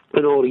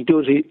 and all he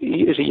does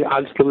is he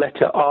adds the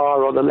letter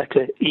R or the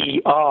letter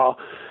ER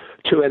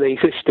to an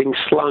existing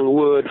slang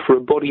word for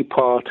a body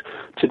part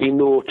to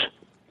denote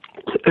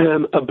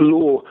a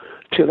blow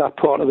to that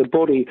part of the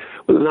body.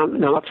 Well,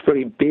 now that's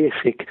very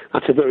basic.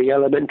 That's a very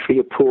elementary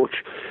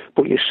approach,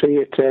 but you see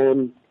it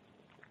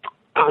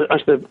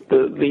as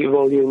the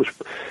volumes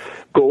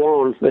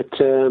go on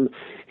that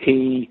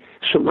he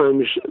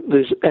sometimes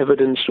there's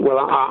evidence. Well,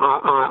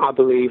 I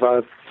believe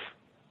I've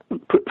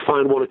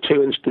find one or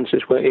two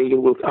instances where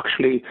Egan will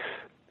actually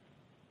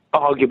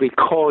arguably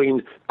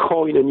coin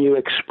a new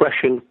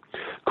expression,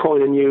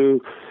 coin a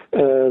new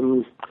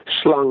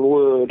slang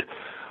word,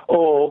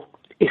 or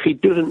if he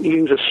doesn't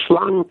use a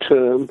slang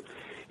term,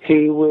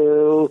 he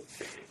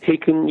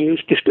can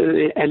use just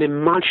an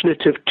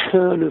imaginative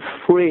turn of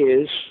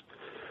phrase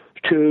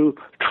to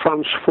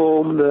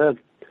transform the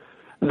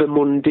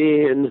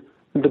mundane,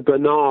 the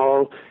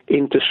banal,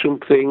 into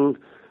something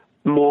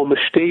more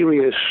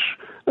mysterious.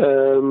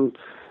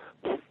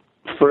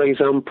 For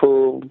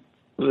example,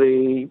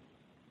 the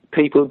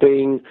people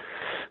being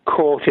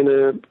caught in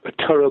a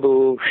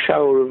terrible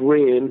shower of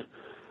rain,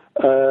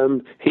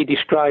 he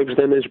describes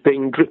them as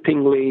being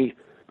drippingly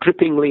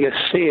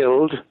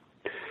assailed,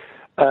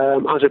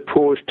 as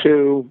opposed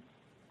to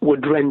were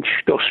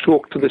drenched or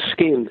soaked to the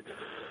skin.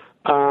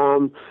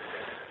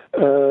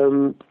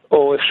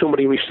 Or if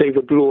somebody received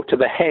a blow to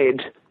the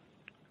head,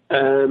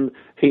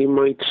 he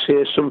might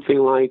say something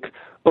like,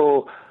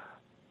 "Oh,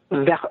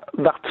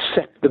 that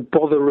set the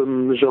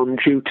Botherhams on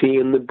duty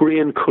in the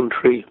Brain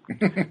Country,"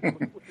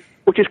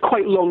 which is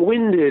quite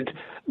long-winded,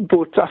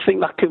 but I think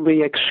that can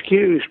be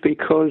excused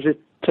because it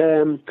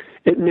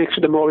makes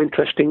it a more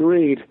interesting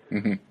read.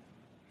 Mm-hmm.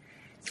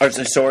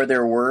 So are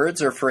there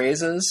words or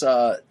phrases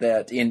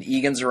that in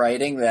Egan's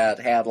writing that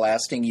had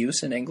lasting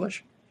use in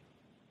English?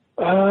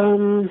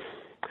 Well,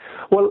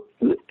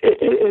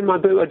 in my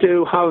book I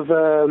do have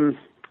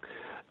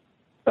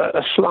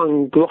a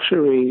slang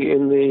glossary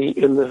in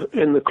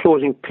the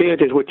closing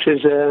pages, which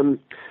has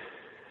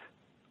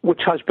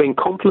been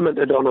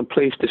complimented on, I'm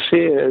pleased to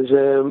say, as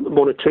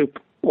one or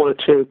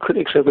two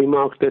critics have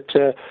remarked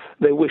that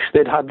they wish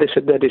they'd had this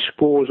at their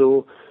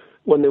disposal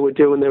when they were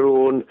doing their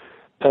own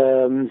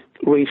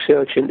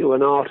research into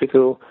an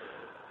article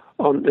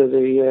onto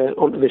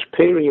this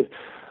period.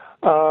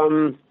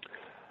 I'm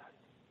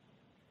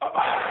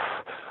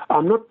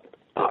not.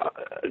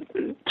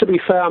 To be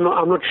fair, I'm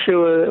not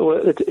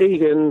sure that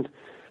Egan.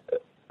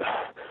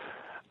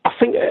 I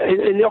think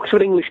in the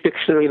Oxford English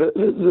Dictionary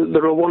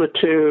there are one or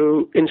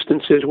two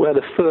instances where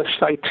the first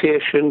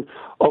citation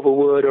of a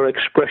word or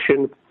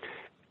expression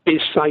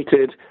is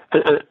cited,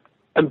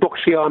 and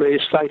Boxiana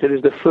is cited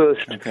as the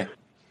first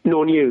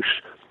known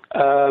use.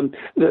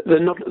 They're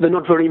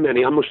not very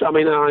many. I'm a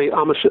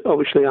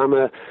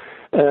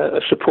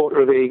supporter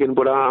of Egan,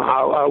 but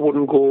I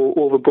wouldn't go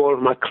overboard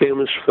with my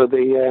claims for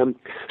the.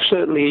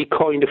 Certainly, he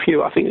coined a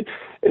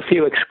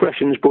few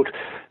expressions, but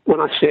when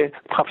I say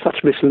perhaps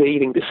that's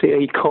misleading to say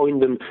he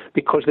coined them,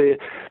 because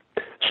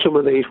some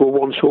of these were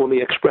once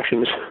only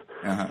expressions.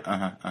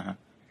 Yeah.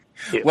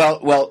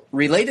 Well,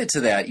 related to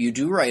that, you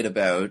do write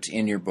about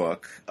in your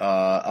book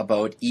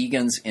about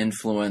Egan's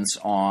influence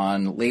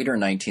on later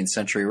 19th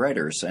century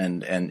writers,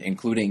 and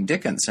including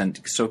Dickens. And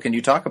so, can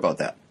you talk about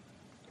that?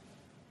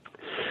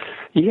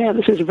 Yeah,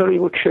 this is very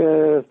much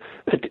a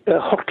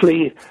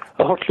hotly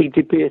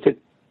debated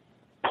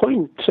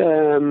point.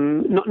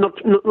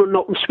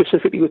 Not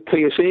specifically with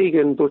P.S.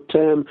 Egan, but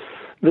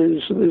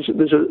there's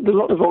a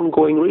lot of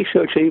ongoing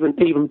research,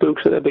 even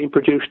books that have been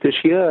produced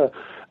this year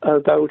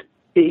about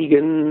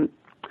Egan.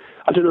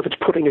 I don't know if it's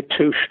putting it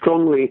too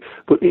strongly,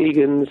 but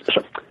Egan's.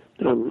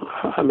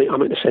 I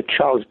meant to say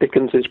Charles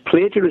Dickens'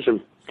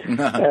 plagiarism.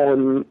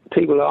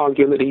 People are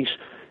arguing that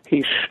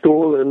he's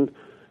stolen.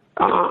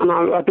 And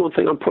I don't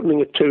think I'm putting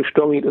it too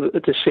strongly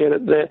to say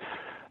that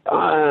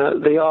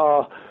they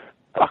are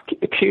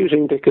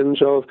accusing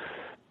Dickens of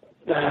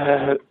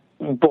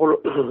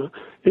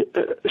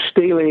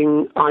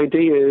stealing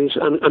ideas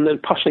and then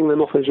passing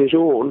them off as his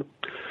own.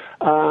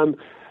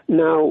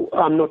 Now,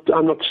 I'm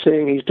not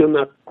saying he's done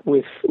that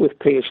with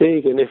P.S.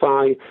 Egan. If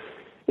I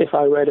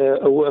read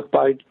a work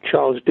by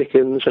Charles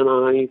Dickens and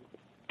I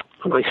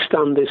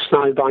stand this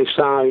side by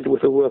side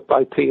with a work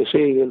by P.S.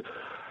 Egan,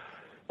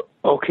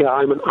 okay,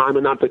 I'm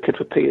an advocate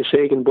for P.S.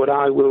 Egan, but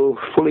I will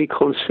fully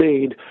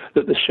concede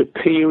that the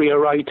superior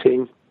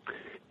writing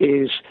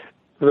is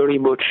very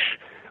much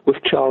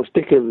with Charles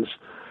Dickens.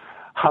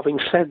 Having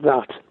said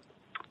that,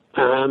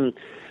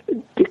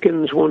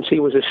 Dickens, once he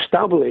was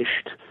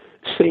established,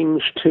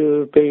 seems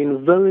to have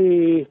been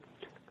very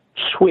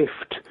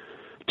swift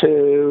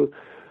to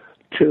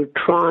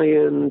try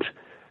and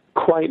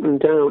quieten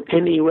down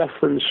any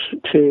reference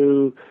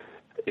to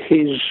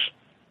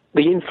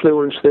the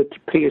influence that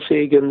P.S.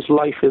 Egan's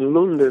life in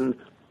London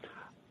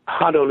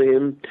had on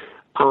him,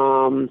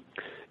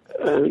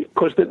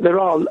 because there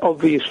are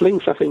obvious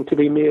links, I think, to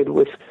be made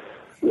with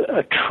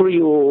a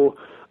trio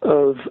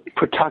of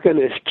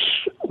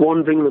protagonists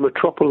wandering the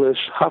metropolis,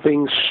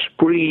 having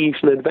sprees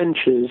and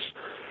adventures,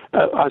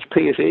 as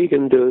P.S.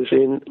 Egan does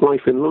in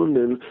Life in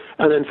London,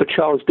 and then for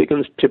Charles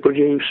Dickens to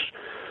produce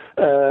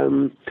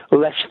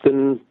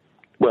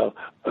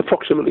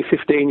approximately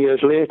 15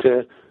 years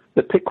later,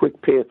 the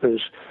Pickwick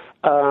Papers.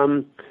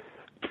 The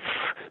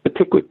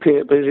Pickwick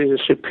Papers is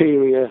a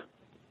superior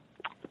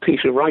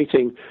piece of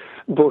writing,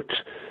 but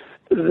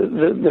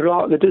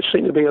there does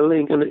seem to be a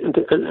link,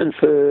 and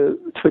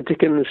for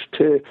Dickens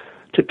to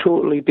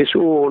totally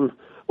disown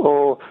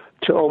or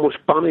to almost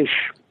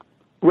banish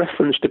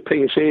reference to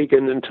P.S.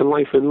 Egan and to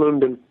Life in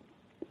London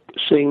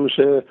seems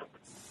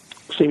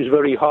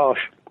very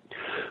harsh.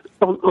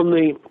 On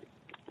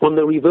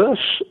the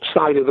reverse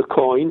side of the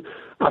coin,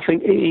 I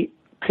think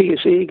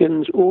P.S.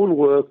 Egan's own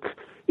work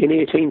in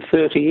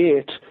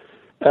 1838,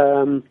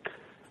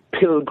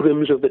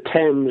 Pilgrims of the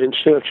Thames in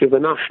Search of the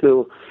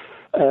National,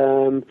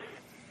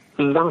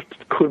 that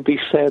could be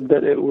said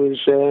that it was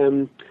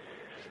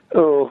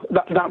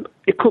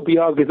it could be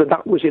argued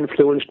that was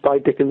influenced by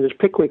Dickens's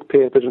Pickwick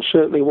Papers, and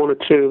certainly one or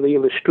two of the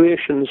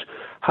illustrations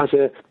has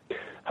a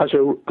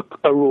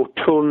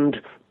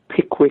rotund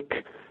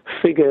Pickwick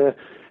figure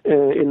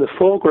in the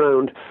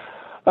foreground.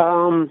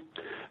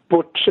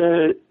 But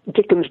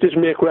Dickens does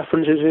make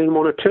references in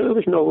one or two of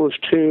his novels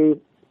to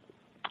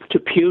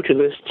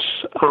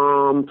pugilists,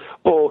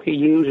 or he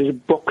uses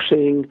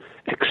boxing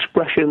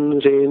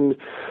expressions in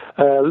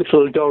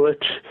Little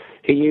Dorrit.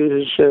 He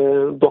uses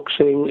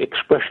boxing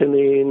expression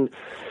in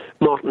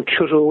Martin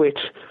Chuzzlewit,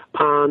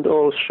 and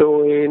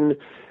also in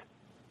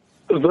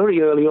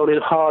very early on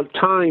in Hard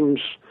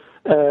Times.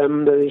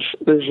 There's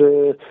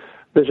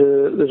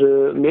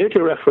a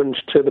major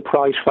reference to the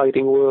prize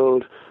fighting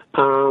world.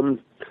 And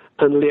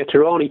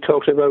later on, he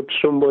talks about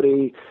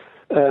somebody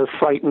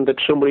frightened that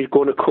somebody's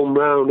going to come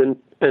round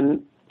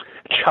and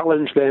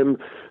challenge them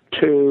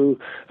to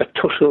a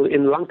tussle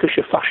in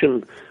Lancashire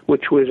fashion,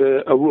 which was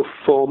a rough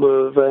form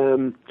of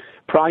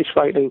prize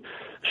fighting.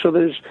 So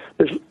there's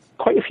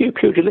quite a few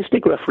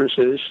pugilistic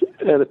references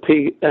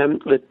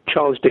that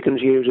Charles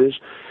Dickens uses,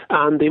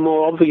 and the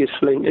more obvious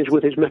link is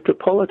with his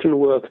Metropolitan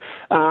work.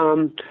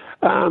 I'm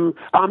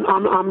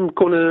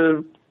going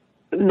to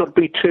not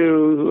be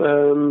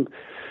too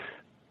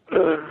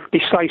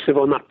decisive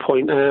on that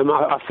point.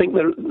 I think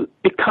that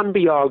it can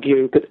be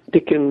argued that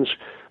Dickens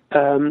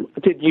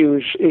did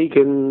use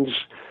Egan's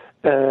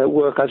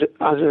work as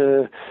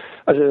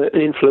an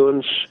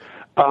influence,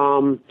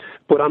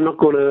 but I'm not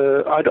going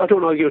to. I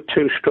don't argue it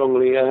too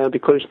strongly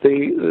because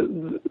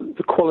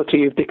the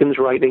quality of Dickens'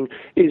 writing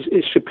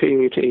is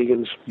superior to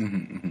Egan's.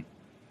 Mm-hmm, mm-hmm.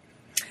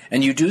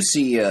 And you do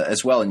see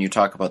as well, and you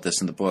talk about this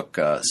in the book,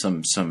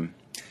 some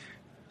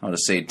how to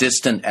say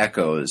distant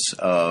echoes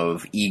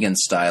of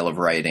Egan's style of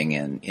writing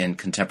in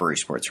contemporary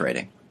sports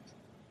writing.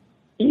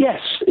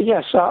 Yes,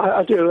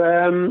 I do.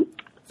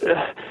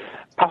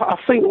 I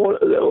think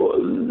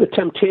the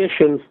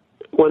temptation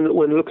when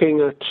looking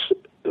at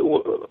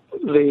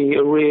the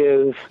array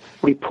of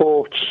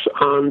reports,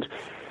 and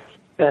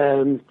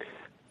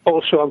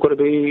also I've got to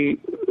be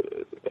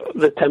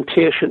the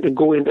temptation to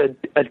go into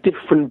a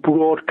different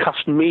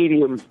broadcast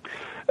medium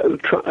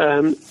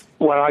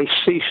where I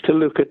cease to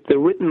look at the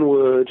written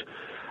word,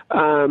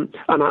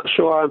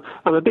 so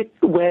I'm a bit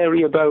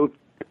wary about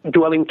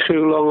dwelling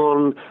too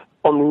long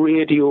on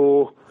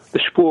radio, the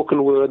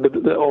spoken word,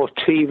 or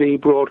TV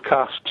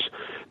broadcasts,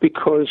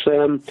 because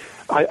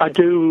I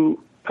do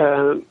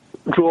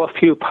draw a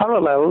few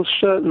parallels,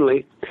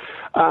 certainly,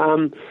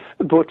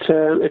 but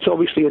it's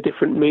obviously a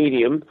different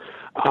medium,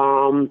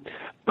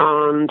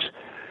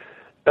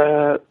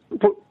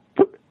 but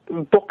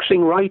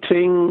boxing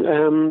writing,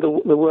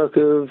 the work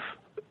of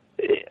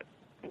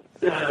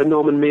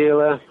Norman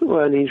Mailer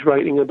when he's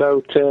writing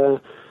about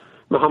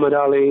Muhammad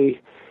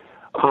Ali,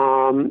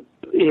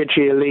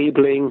 A.J.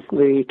 Liebling,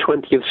 the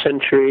 20th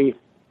century.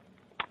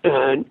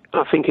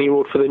 I think he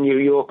wrote for the New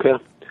Yorker,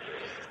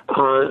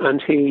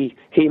 and he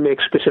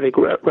makes specific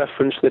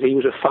reference that he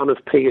was a fan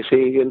of Pierce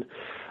Egan.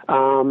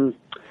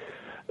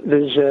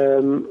 There's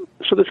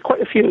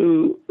quite a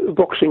few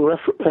boxing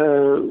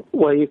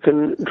where you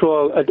can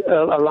draw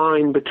a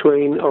line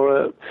between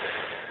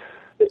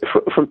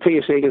from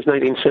Pierce Egan's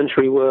 19th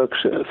century works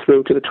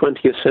through to the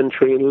 20th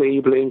century, and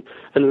Liebling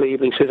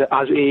says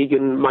as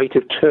Egan might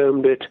have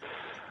termed it,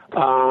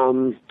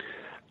 and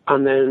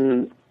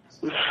then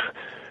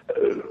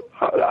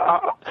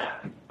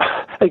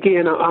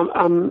again,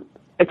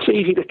 it's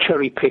easy to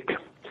cherry pick.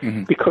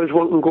 Mm-hmm. Because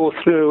one can go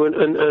through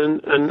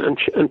and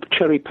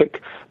cherry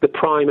pick the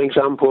prime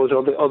examples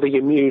or the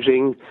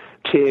amusing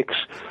takes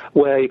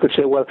where you could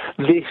say, well,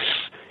 this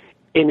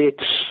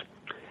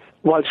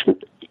whilst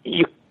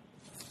you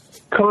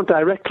can't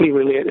directly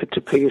relate it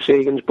to Pierce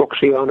Egan's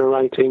Boxiana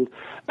writing,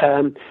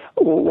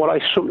 what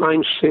I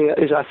sometimes say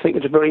is I think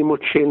it's very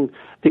much in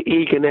the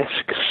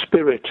Egan-esque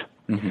spirit,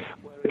 mm-hmm.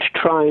 where it's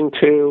trying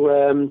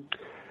to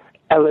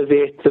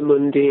elevate the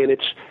mundane.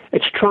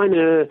 It's trying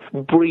to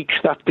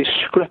breach that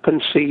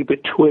discrepancy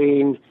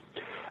between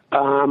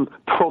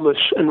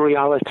promise and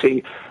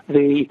reality,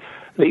 the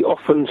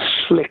often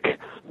slick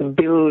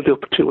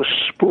build-up to a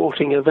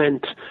sporting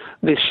event,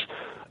 this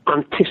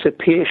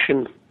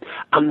anticipation,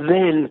 and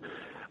then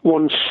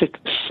once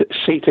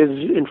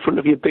seated in front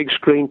of your big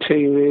screen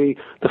TV,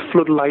 the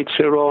floodlights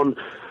are on,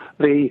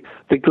 the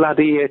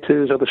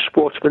gladiators or the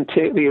sportsmen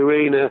take the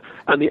arena,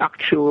 and the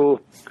actual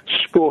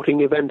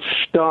sporting event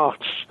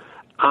starts,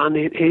 and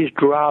it is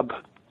drab,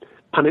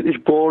 and it is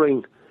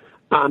boring,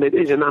 and it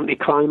is an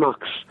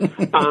anticlimax,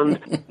 and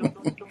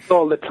not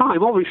all the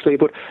time, obviously,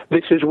 but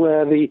this is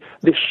where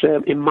this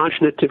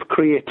imaginative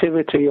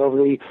creativity of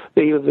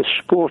the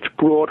sports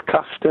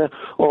broadcaster,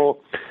 or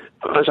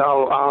as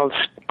I'll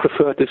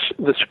prefer to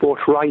the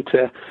sports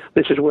writer,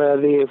 this is where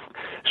they've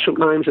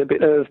sometimes a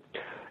bit of,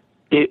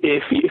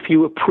 if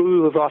you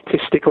approve of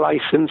artistic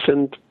license,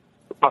 and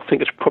I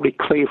think it's probably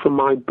clear from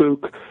my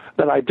book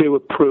that I do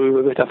approve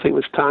of it. I think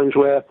there's times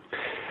where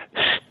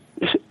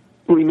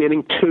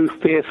remaining too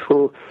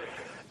faithful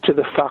to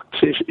the facts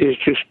is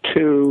just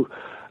too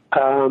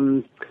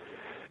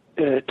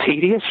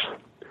tedious.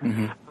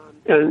 Mm-hmm.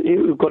 And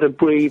you've got to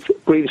breathe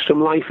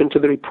some life into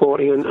the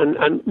reporting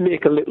and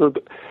make a little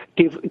bit,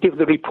 give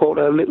the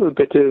reporter a little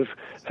bit of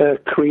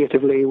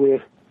creative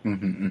leeway.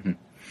 Mm-hmm, mm-hmm.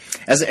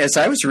 As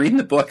I was reading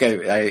the book,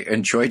 I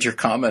enjoyed your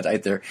comment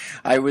right there.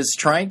 I was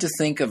trying to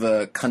think of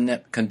a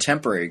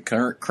contemporary,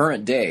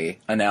 current day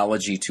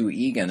analogy to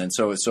Egan, and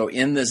so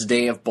in this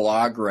day of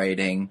blog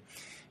writing,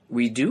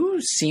 we do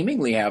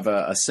seemingly have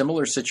a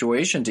similar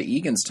situation to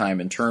Egan's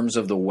time in terms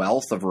of the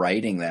wealth of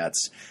writing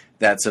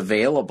that's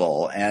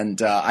available.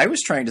 And I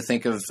was trying to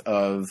think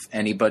of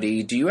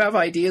anybody. Do you have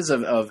ideas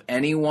of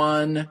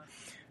anyone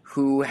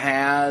who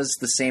has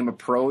the same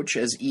approach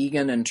as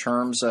Egan in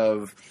terms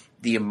of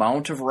the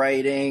amount of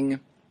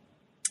writing,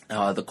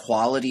 the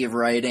quality of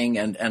writing,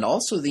 and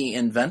also the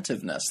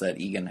inventiveness that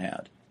Egan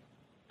had?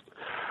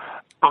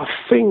 I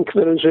think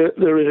there is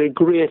a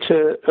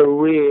greater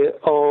array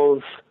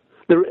of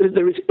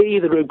there is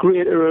either a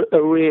greater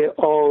array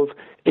of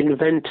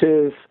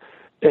inventive,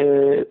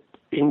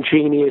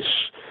 ingenious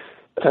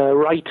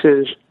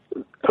writers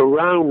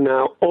around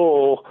now,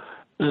 or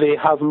they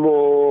have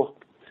more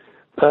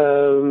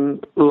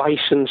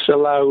license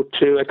allowed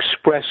to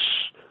express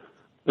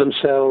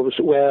themselves,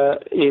 where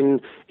in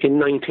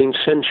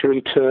 19th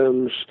century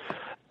terms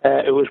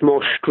It was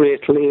more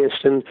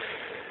straight-laced, and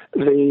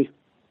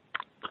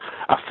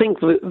I think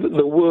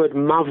the word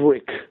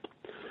maverick,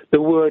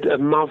 the word a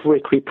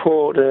maverick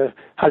reporter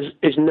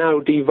is now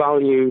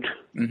devalued.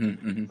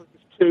 Mm-hmm, mm-hmm.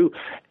 So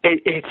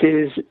it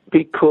has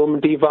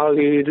become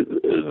devalued.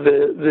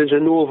 There's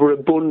an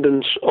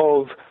overabundance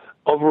of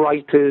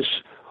writers,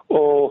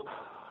 or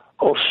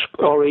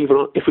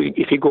even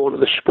if you go into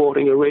the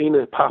sporting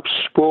arena, perhaps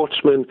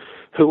sportsmen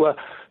who are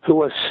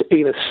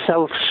either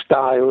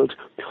self-styled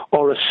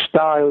or are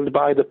styled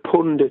by the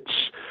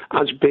pundits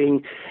as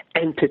being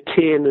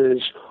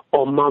entertainers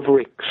or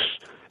mavericks.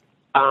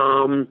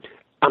 And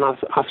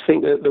I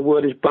think that the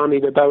word is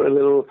bandied about a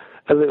little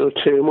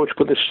too much,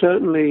 but there's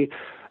certainly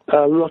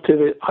a lot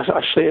of it.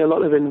 I say a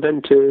lot of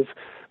inventive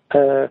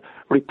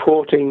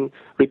reporting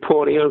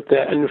out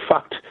there. And in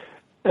fact,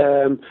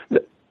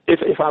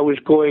 if I was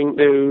going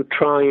to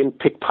try and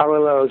pick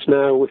parallels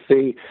now with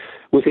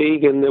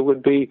Egan, there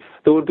would be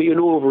an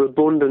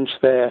overabundance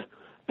there.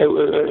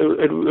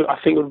 I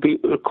think it would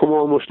become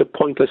almost a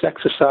pointless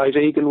exercise.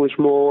 Egan was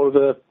more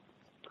of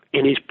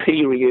in his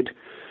period,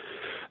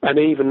 and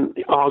even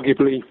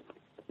arguably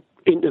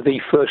into the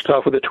first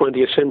half of the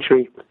 20th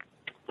century,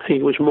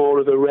 he was more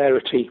of a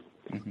rarity.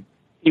 Mm-hmm.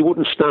 He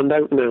wouldn't stand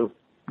out now.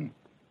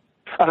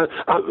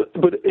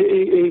 But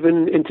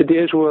even in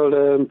today's world,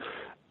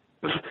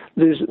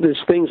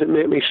 there's things that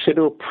make me sit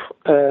up.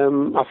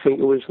 I think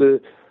it was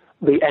the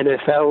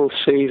NFL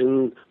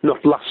season,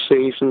 not last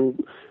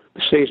season,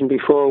 the season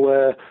before,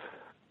 where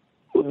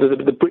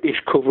the British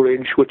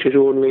coverage, which is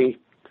only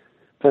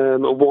a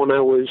 1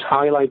 hour's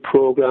highlight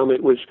program,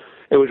 it was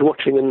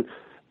watching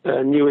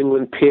a New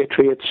England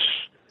Patriots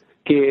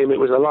game. It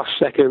was the last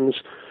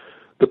seconds.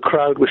 The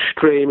crowd was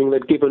screaming.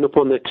 They'd given up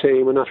on their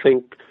team, and I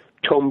think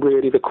Tom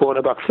Brady, the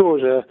quarterback,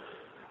 throws a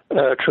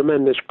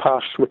tremendous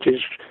pass, which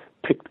is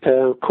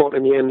caught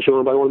in the end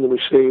zone by one of the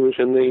receivers,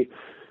 and the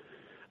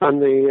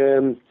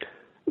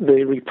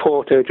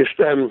reporter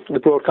the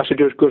broadcaster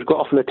just got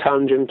off on a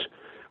tangent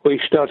where he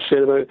starts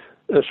saying about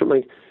something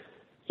like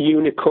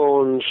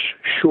unicorns,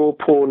 show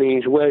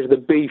ponies, where's the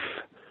beef?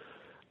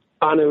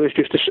 And it was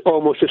just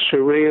almost a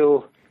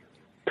surreal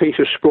piece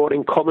of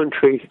sporting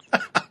commentary.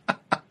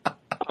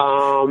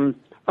 And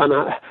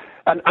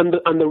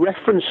the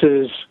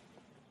references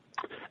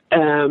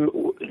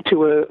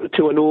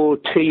to an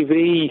old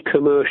TV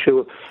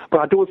commercial, but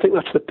I don't think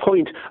that's the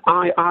point.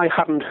 I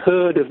hadn't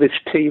heard of this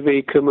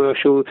TV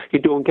commercial. You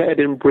don't get it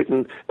in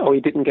Britain, or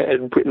you didn't get it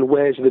in Britain.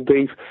 Where's the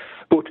beef?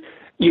 But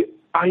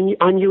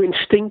I knew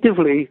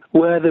instinctively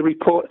where the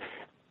report.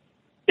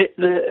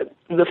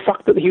 The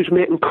fact that he was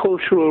making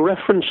cultural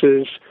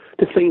references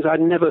to things I'd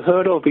never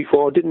heard of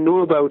before, didn't know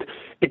about,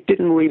 it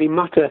didn't really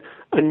matter.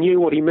 I knew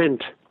what he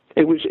meant.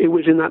 It was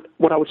in that,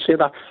 what I would say,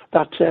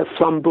 that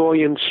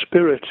flamboyant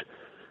spirit,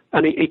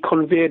 and he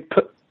conveyed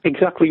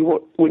exactly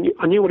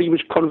I knew what he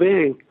was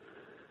conveying,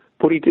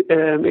 but even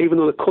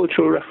though the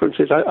cultural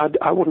references,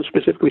 I wasn't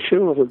specifically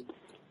sure of them.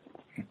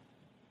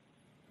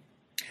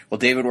 Well,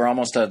 David, we're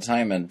almost out of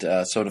time, and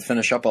so to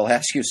finish up, I'll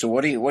ask you. So,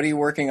 what are you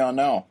working on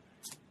now?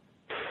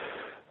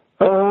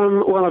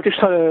 Well, I've just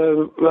had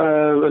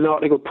an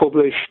article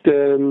published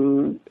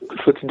to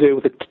do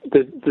with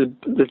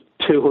the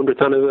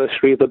 200th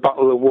anniversary of the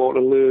Battle of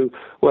Waterloo,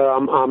 where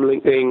I'm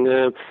linking.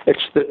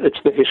 It's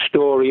the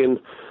Historian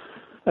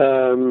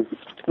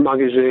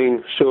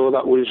magazine. So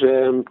that was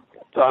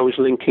I was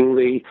linking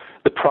the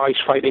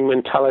prize-fighting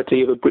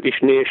mentality of a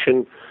British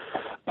nation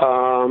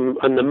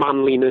and the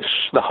manliness,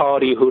 the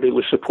hardihood it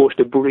was supposed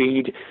to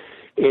breed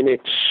in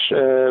its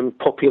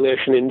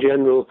population in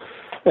general.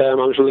 I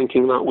was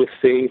linking that with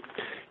the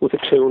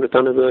 200th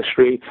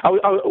anniversary.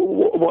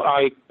 What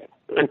I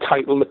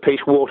entitled the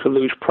piece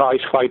 "Waterloo's Prize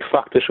Fight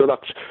Factor." So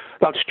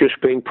that's just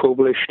being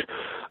published.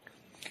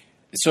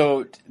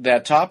 So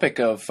that topic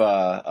of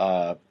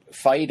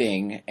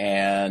fighting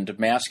and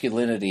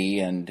masculinity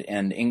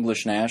and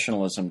English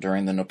nationalism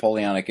during the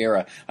Napoleonic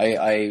era,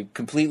 I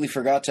completely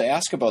forgot to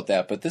ask about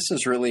that. But this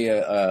is really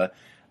a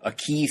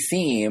key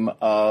theme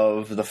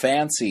of the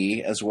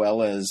fancy as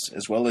well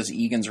as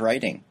Egan's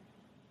writing.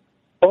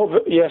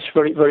 Oh, yes,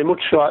 very, very much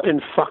so. In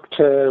fact,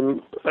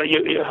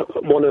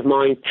 one of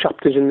my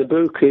chapters in the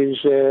book is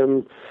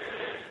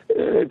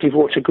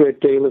devotes a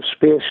great deal of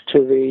space to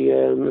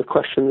the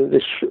question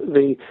that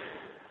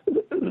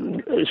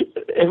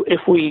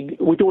if we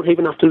don't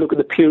even have to look at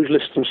the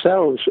pugilists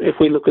themselves. If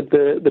we look at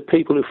the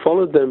people who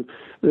followed them,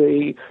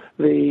 the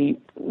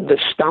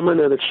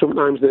stamina that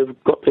sometimes they've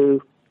got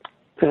to,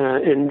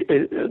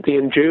 the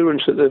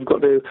endurance that they've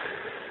got to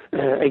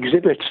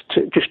exhibit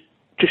to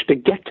just to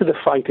get to the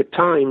fight at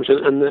times,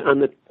 and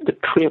the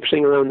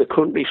traipsing around the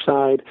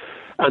countryside,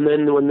 and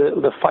then when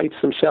the fights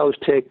themselves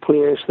take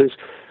place,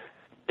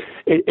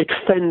 it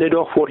fended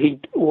off what he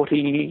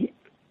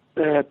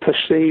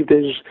perceived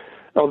as,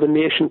 or the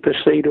nation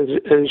perceived as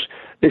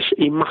this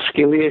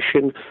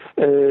emasculation,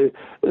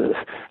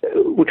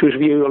 which was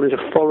viewed on as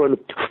a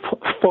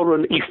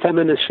foreign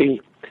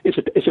effeminacy. Is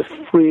a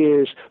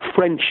phrase.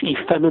 French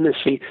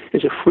effeminacy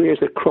is a phrase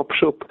that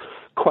crops up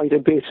quite a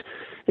bit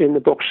in the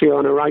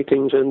Boxiana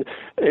writings, and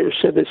it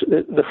said this,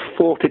 the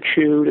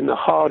fortitude and the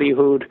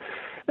hardihood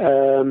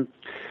and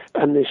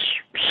this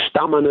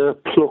stamina,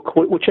 pluck,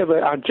 whichever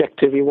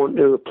adjective you want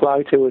to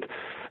apply to it,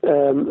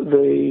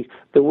 the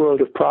world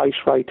of prize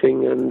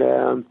fighting, and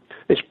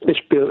this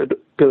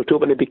built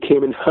up, and it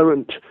became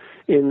inherent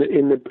in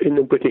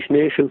the British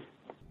nation.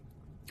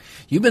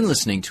 You've been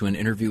listening to an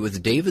interview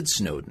with David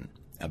Snowden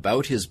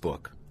about his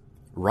book,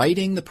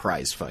 Writing the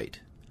Prize Fight,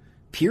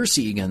 Pierce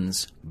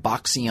Egan's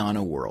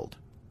Boxiana World,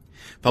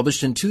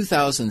 published in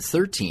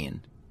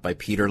 2013 by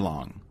Peter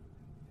Long.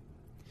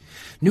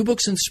 New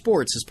Books in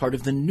Sports is part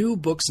of the New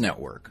Books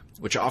Network,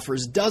 which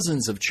offers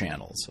dozens of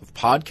channels of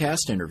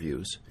podcast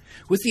interviews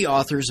with the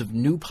authors of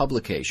new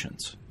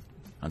publications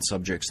on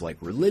subjects like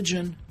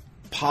religion,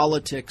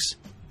 politics,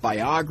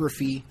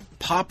 biography,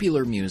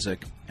 popular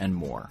music, and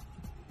more.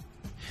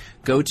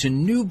 Go to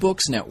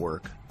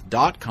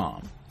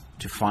newbooksnetwork.com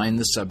to find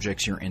the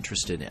subjects you're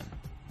interested in.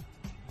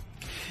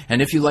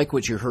 And if you like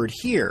what you heard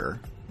here,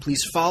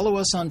 please follow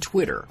us on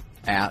Twitter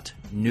at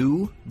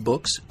New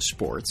Books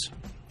Sports,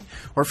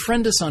 or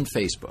friend us on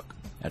Facebook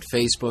at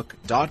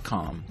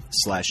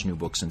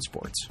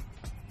facebook.com/newbooksinsports.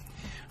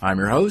 I'm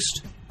your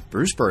host,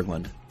 Bruce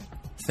Berglund.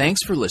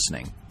 Thanks for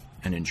listening,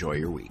 and enjoy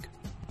your week.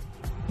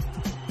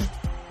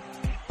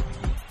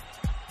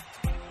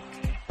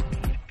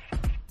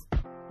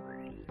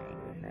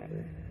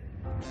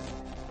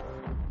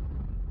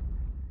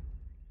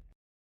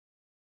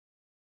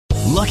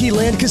 Lucky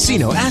Land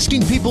Casino,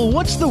 asking people,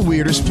 what's the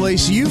weirdest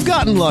place you've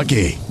gotten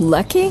lucky?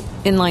 Lucky?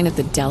 In line at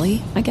the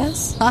deli, I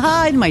guess?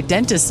 Aha, in my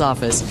dentist's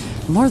office.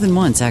 More than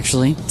once,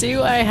 actually.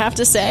 Do I have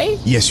to say?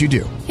 Yes, you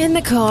do. In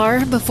the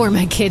car before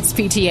my kids'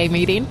 PTA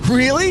meeting.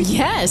 Really?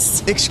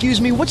 Yes. Excuse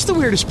me, what's the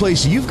weirdest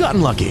place you've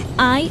gotten lucky?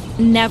 I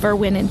never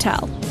win and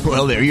tell.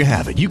 Well, there you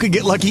have it. You can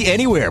get lucky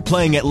anywhere,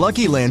 playing at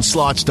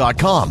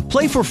LuckyLandSlots.com.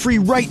 Play for free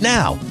right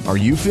now. Are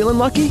you feeling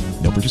lucky?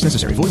 No purchase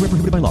necessary. Void where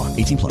prohibited by law.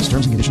 18+.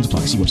 Terms and conditions apply.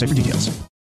 See website for details.